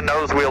almost hit the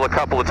nose wheel a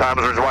couple of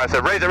times, which is why I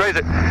said raise it, raise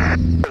it.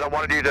 Because I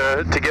wanted you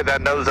to get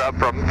that nose up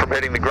from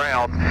hitting the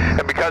ground.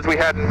 And because we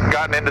hadn't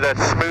gotten into that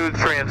smooth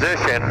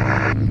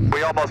transition,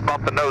 we almost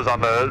bumped the nose on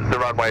the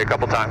runway a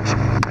couple times.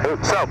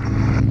 So,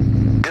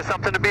 just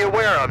something to be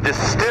aware of.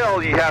 Just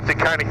still, you have to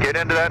kind of get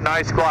into that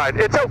nice glide.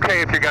 It's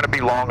okay if you're going to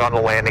be long on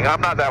the landing.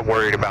 I'm not that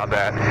worried about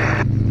that.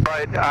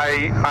 But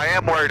I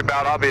am worried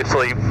about,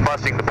 obviously,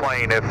 busting the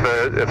plane if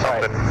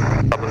something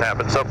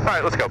happens. So, all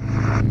right, let's go.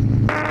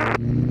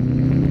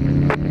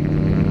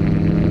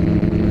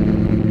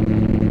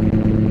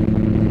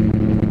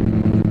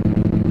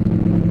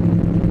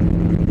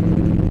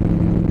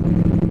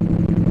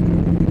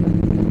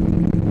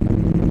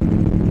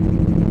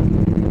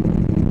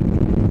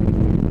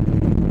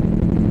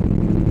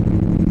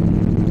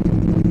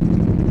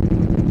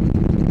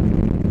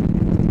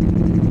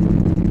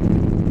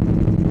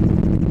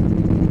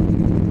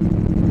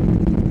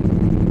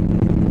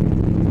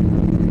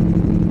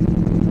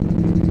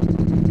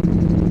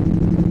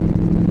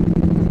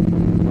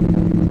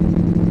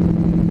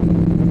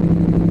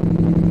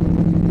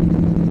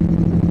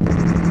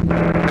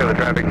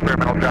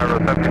 Experimental gyro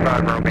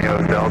 75 Romeo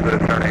Delta,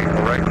 turning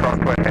right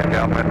crossway and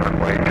downwind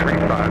runway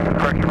 35,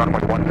 correction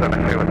runway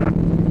 172.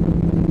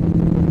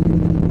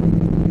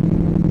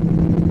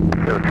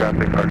 Show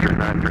traffic, Archer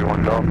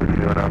 931 Golf is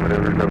doing our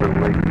maneuvers over the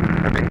lake.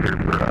 I think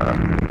there's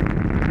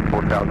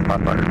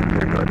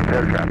 4,500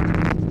 air traffic.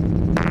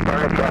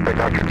 Burn traffic,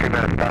 Archer 2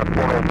 minutes past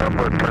 40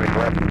 number, turning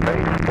left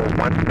base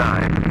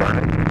 419,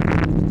 burning.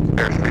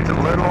 Airspeed's a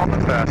little on the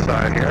fast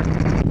side here.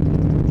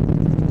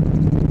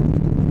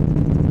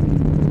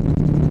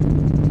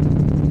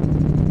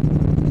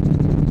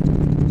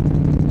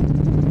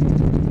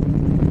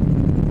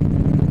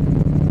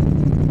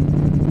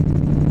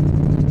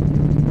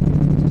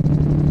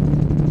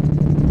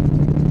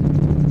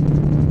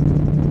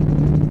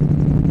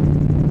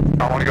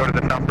 I want to go to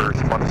the numbers,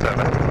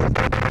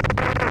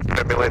 17.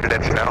 Simulated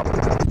engine out.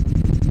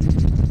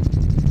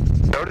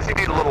 Notice you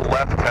need a little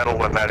left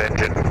pedal in that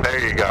engine. There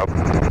you go.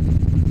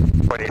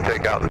 When you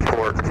take out the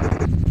torque.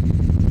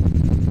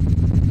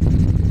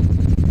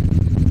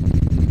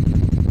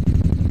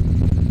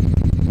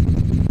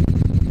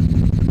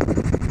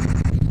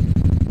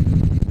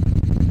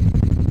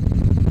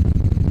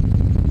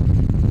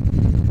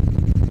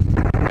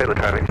 Taylor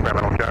traffic,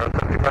 experimental gyro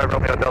 75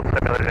 Romeo Delta,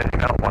 simulated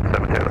engine out,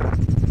 172.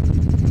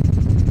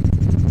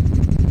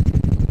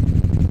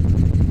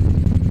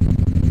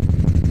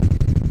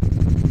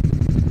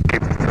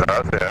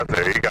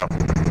 There you go.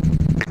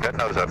 Keep that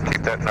nose up.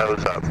 Keep that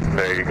nose up.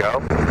 There you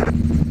go.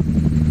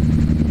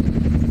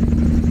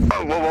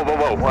 Oh, whoa, whoa, whoa,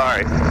 whoa. All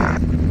right.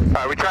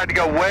 All right, we tried to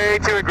go way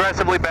too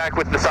aggressively back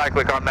with the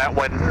cyclic on that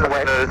one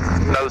when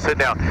the nose hit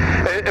down.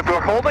 If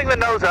we're holding the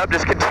nose up,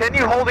 just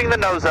continue holding the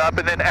nose up,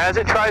 and then as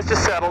it tries to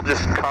settle,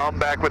 just come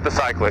back with the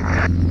cyclic.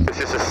 It's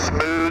just a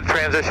smooth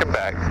transition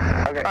back.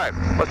 Okay. All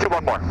right, let's do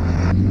one more.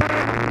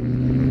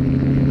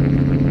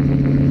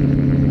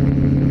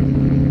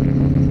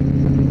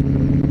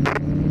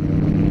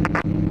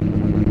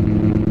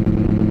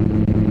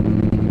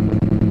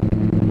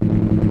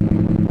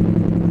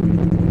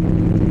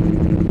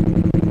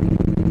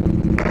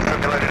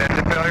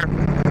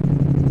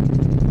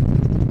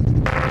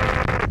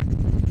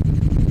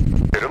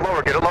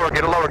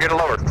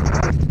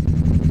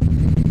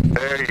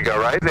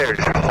 Right there,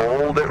 just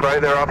hold it right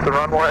there off the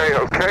runway,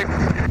 okay?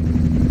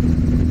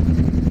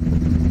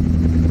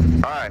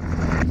 Alright.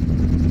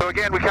 So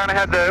again, we kind of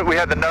had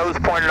the nose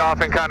pointed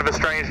off in kind of a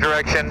strange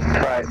direction.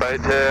 Right.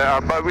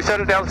 But we set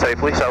it down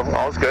safely, so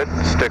all's good.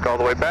 Stick all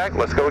the way back,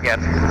 let's go again.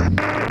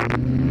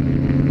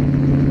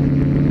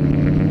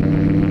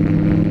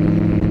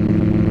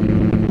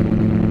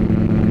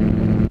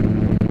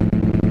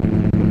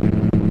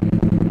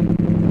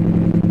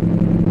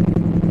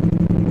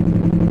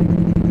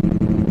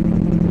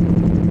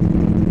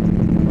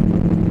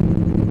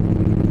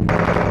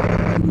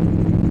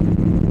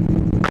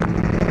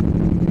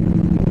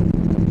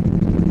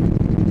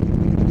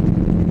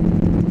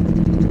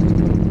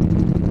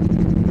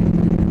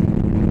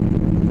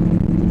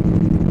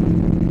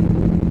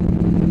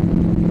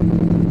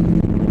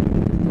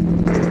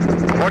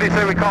 What do you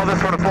say we call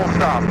this one a full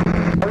stop?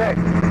 Okay.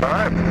 All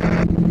right.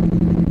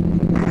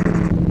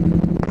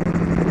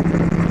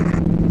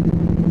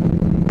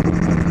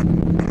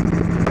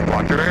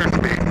 Watch your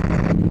airspeed.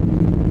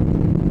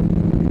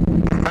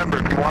 Remember,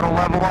 if you want to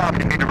level off,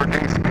 you need to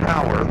reduce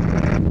power.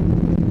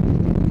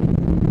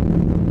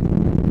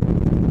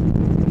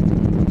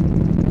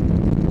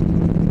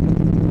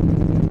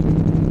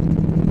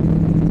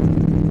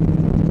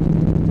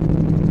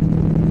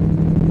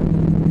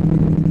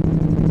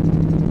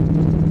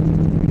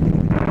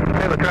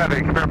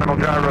 Experimental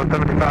gyro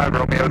 75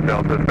 Romeo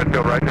Delta,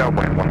 midfield right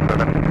downwind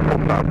 17, full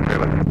stop,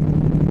 Taylor.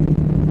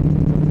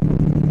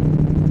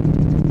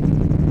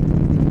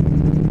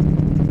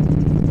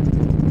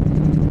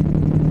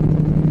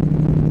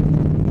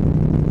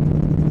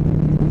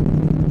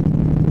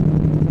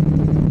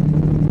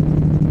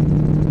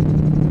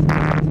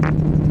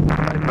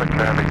 Put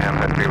traffic down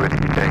that be with you,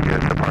 take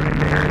it, departing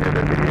the area to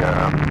the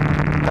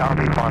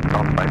southeast on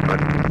site, but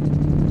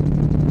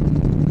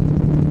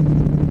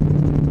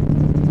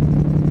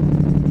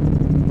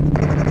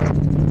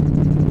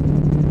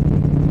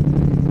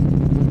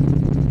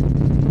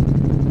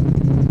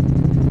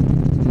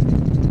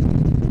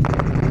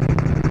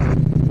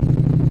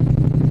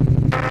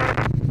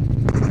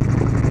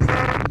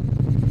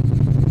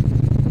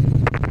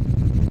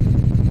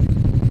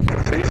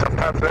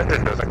the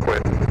engine doesn't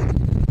quit.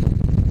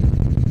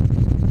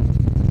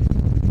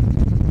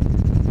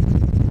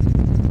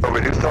 But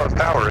we do still have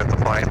power in the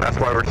plane, that's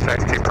why we're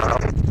staying keep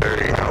around. There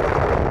you go.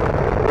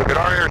 Look at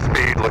our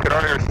airspeed, look at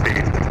our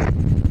airspeed.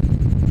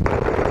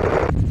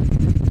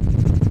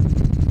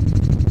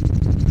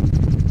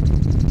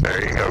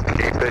 There you go,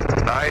 keep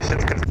it nice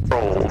and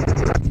controlled.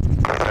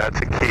 That's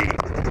a key.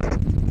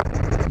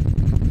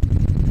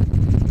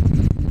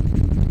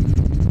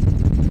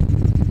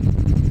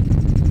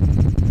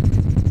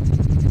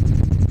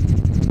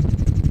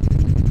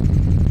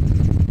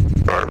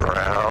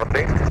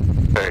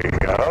 There you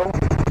go.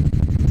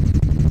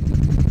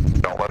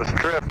 Don't let us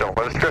drift, don't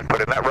let us drift.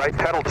 Put in that right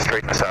pedal to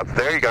straighten us up.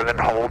 There you go, then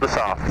hold us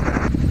off.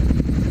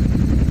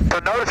 So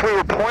notice we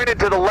were pointed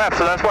to the left,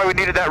 so that's why we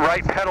needed that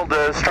right pedal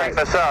to straighten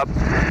us up.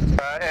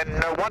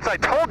 Once I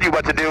told you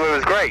what to do, it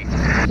was great.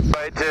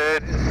 But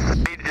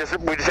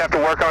we just have to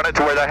work on it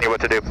to where I knew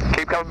what to do.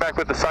 Keep coming back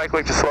with the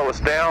cyclic to slow us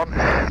down.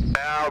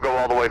 Now go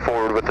all the way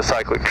forward with the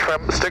cyclic.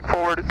 Stick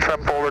forward,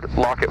 trim forward,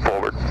 lock it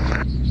forward.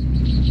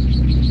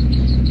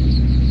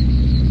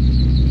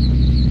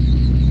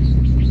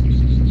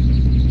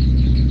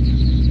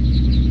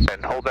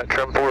 Hold that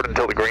trim forward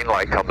until the green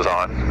light comes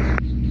on.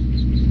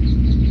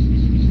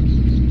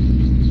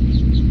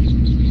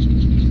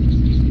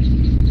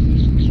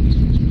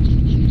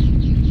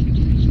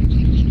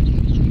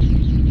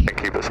 And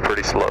keep us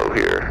pretty slow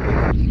here.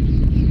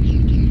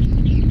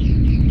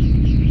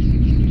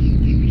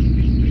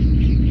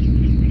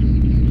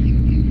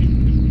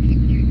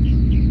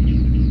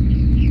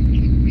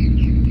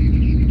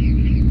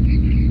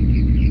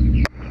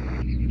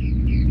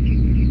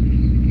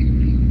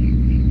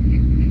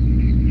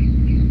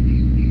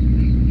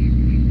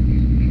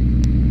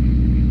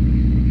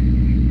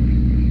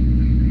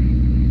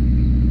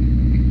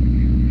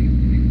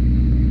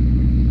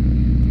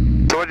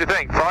 What'd you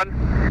think? Fun?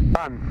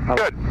 Fun.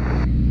 Good.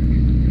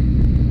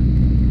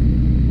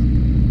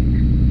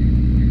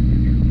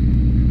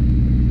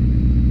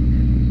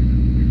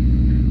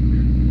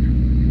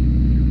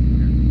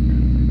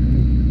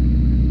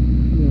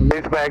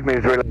 These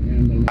Magni's really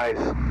nice.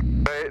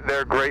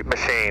 They're great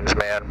machines,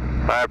 man.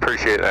 I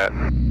appreciate that.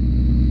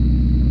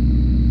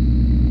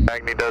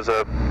 Magni does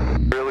a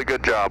Really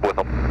good job with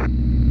them.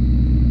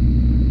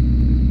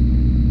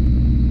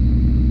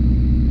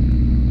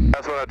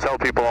 That's what I tell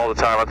people all the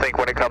time. I think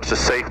when it comes to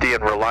safety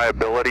and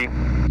reliability,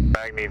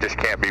 Magni just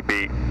can't be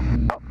beat.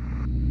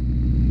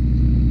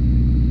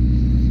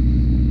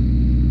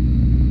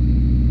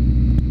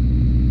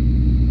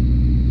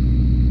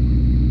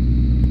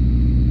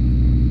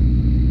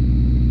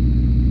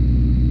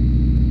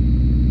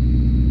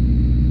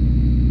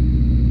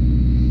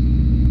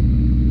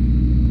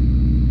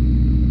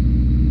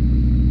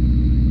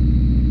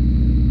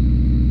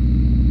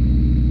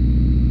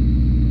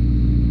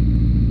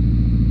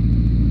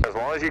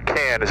 As you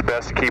can, it's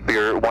best to keep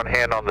your one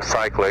hand on the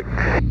cyclic.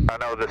 I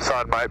know the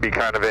sun might be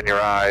kind of in your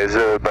eyes,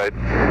 but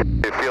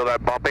you feel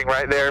that bumping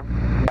right there?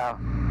 Yeah.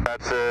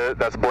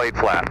 That's blade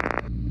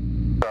flap.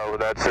 So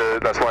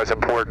that's why it's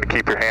important to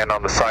keep your hand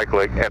on the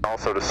cyclic and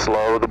also to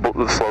slow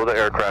the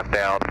aircraft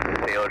down.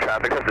 Taylor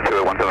traffic, this is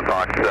 217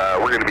 Fox.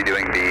 We're going to be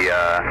doing the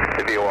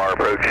VOR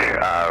approach.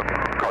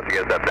 Call you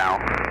guys up now.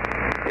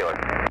 Taylor.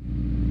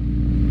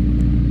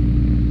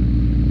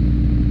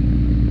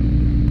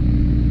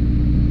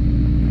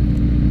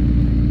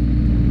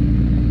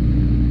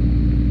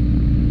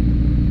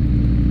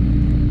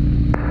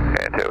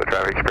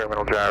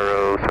 Experimental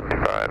gyro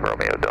 75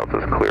 Romeo Delta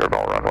is clear of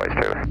all runways,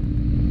 Taylor.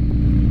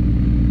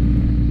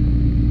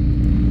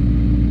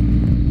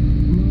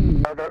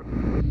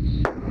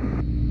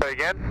 Say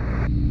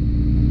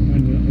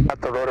again?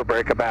 Got the rotor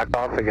breaker back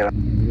off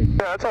again.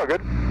 Yeah, that's all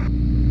good.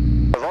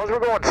 As long as we're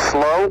going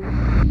slow,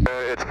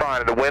 it's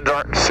fine. The winds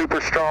aren't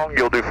super strong,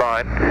 you'll do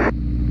fine.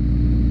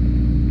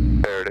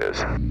 There it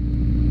is.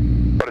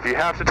 But if you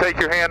have to take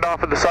your hand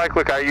off of the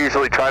cyclic, I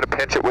usually try to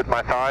pinch it with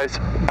my thighs.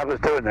 I was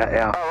doing that,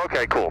 yeah. Oh,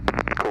 okay, cool.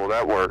 Cool,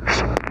 that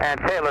works. And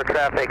Taylor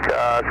traffic,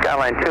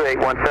 Skyline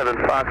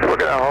 2817 Fox, we're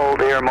going to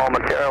hold here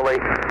momentarily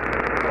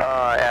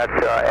at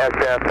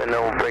SF, and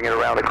then we'll bring it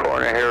around the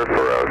corner here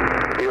for a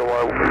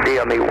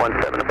DME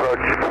 17 approach.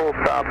 Full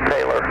stop,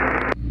 Taylor.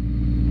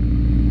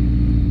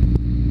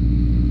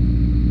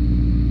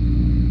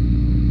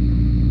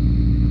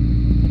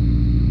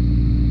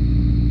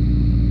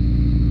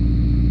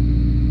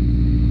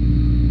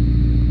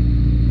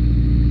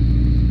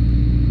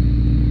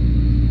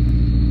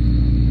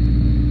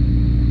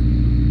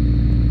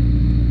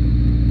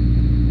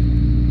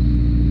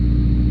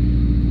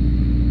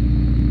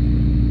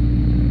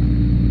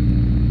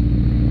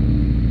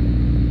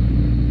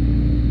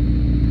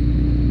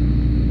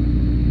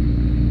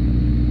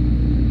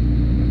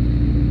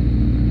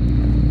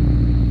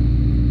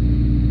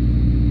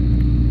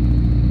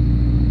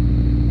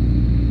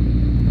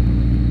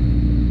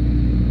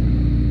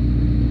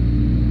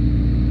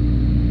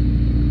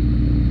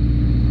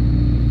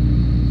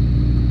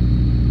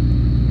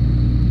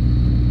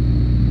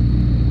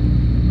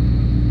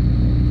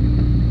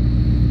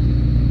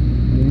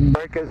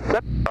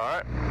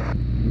 Alright.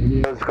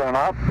 It's going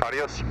off.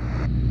 Adios.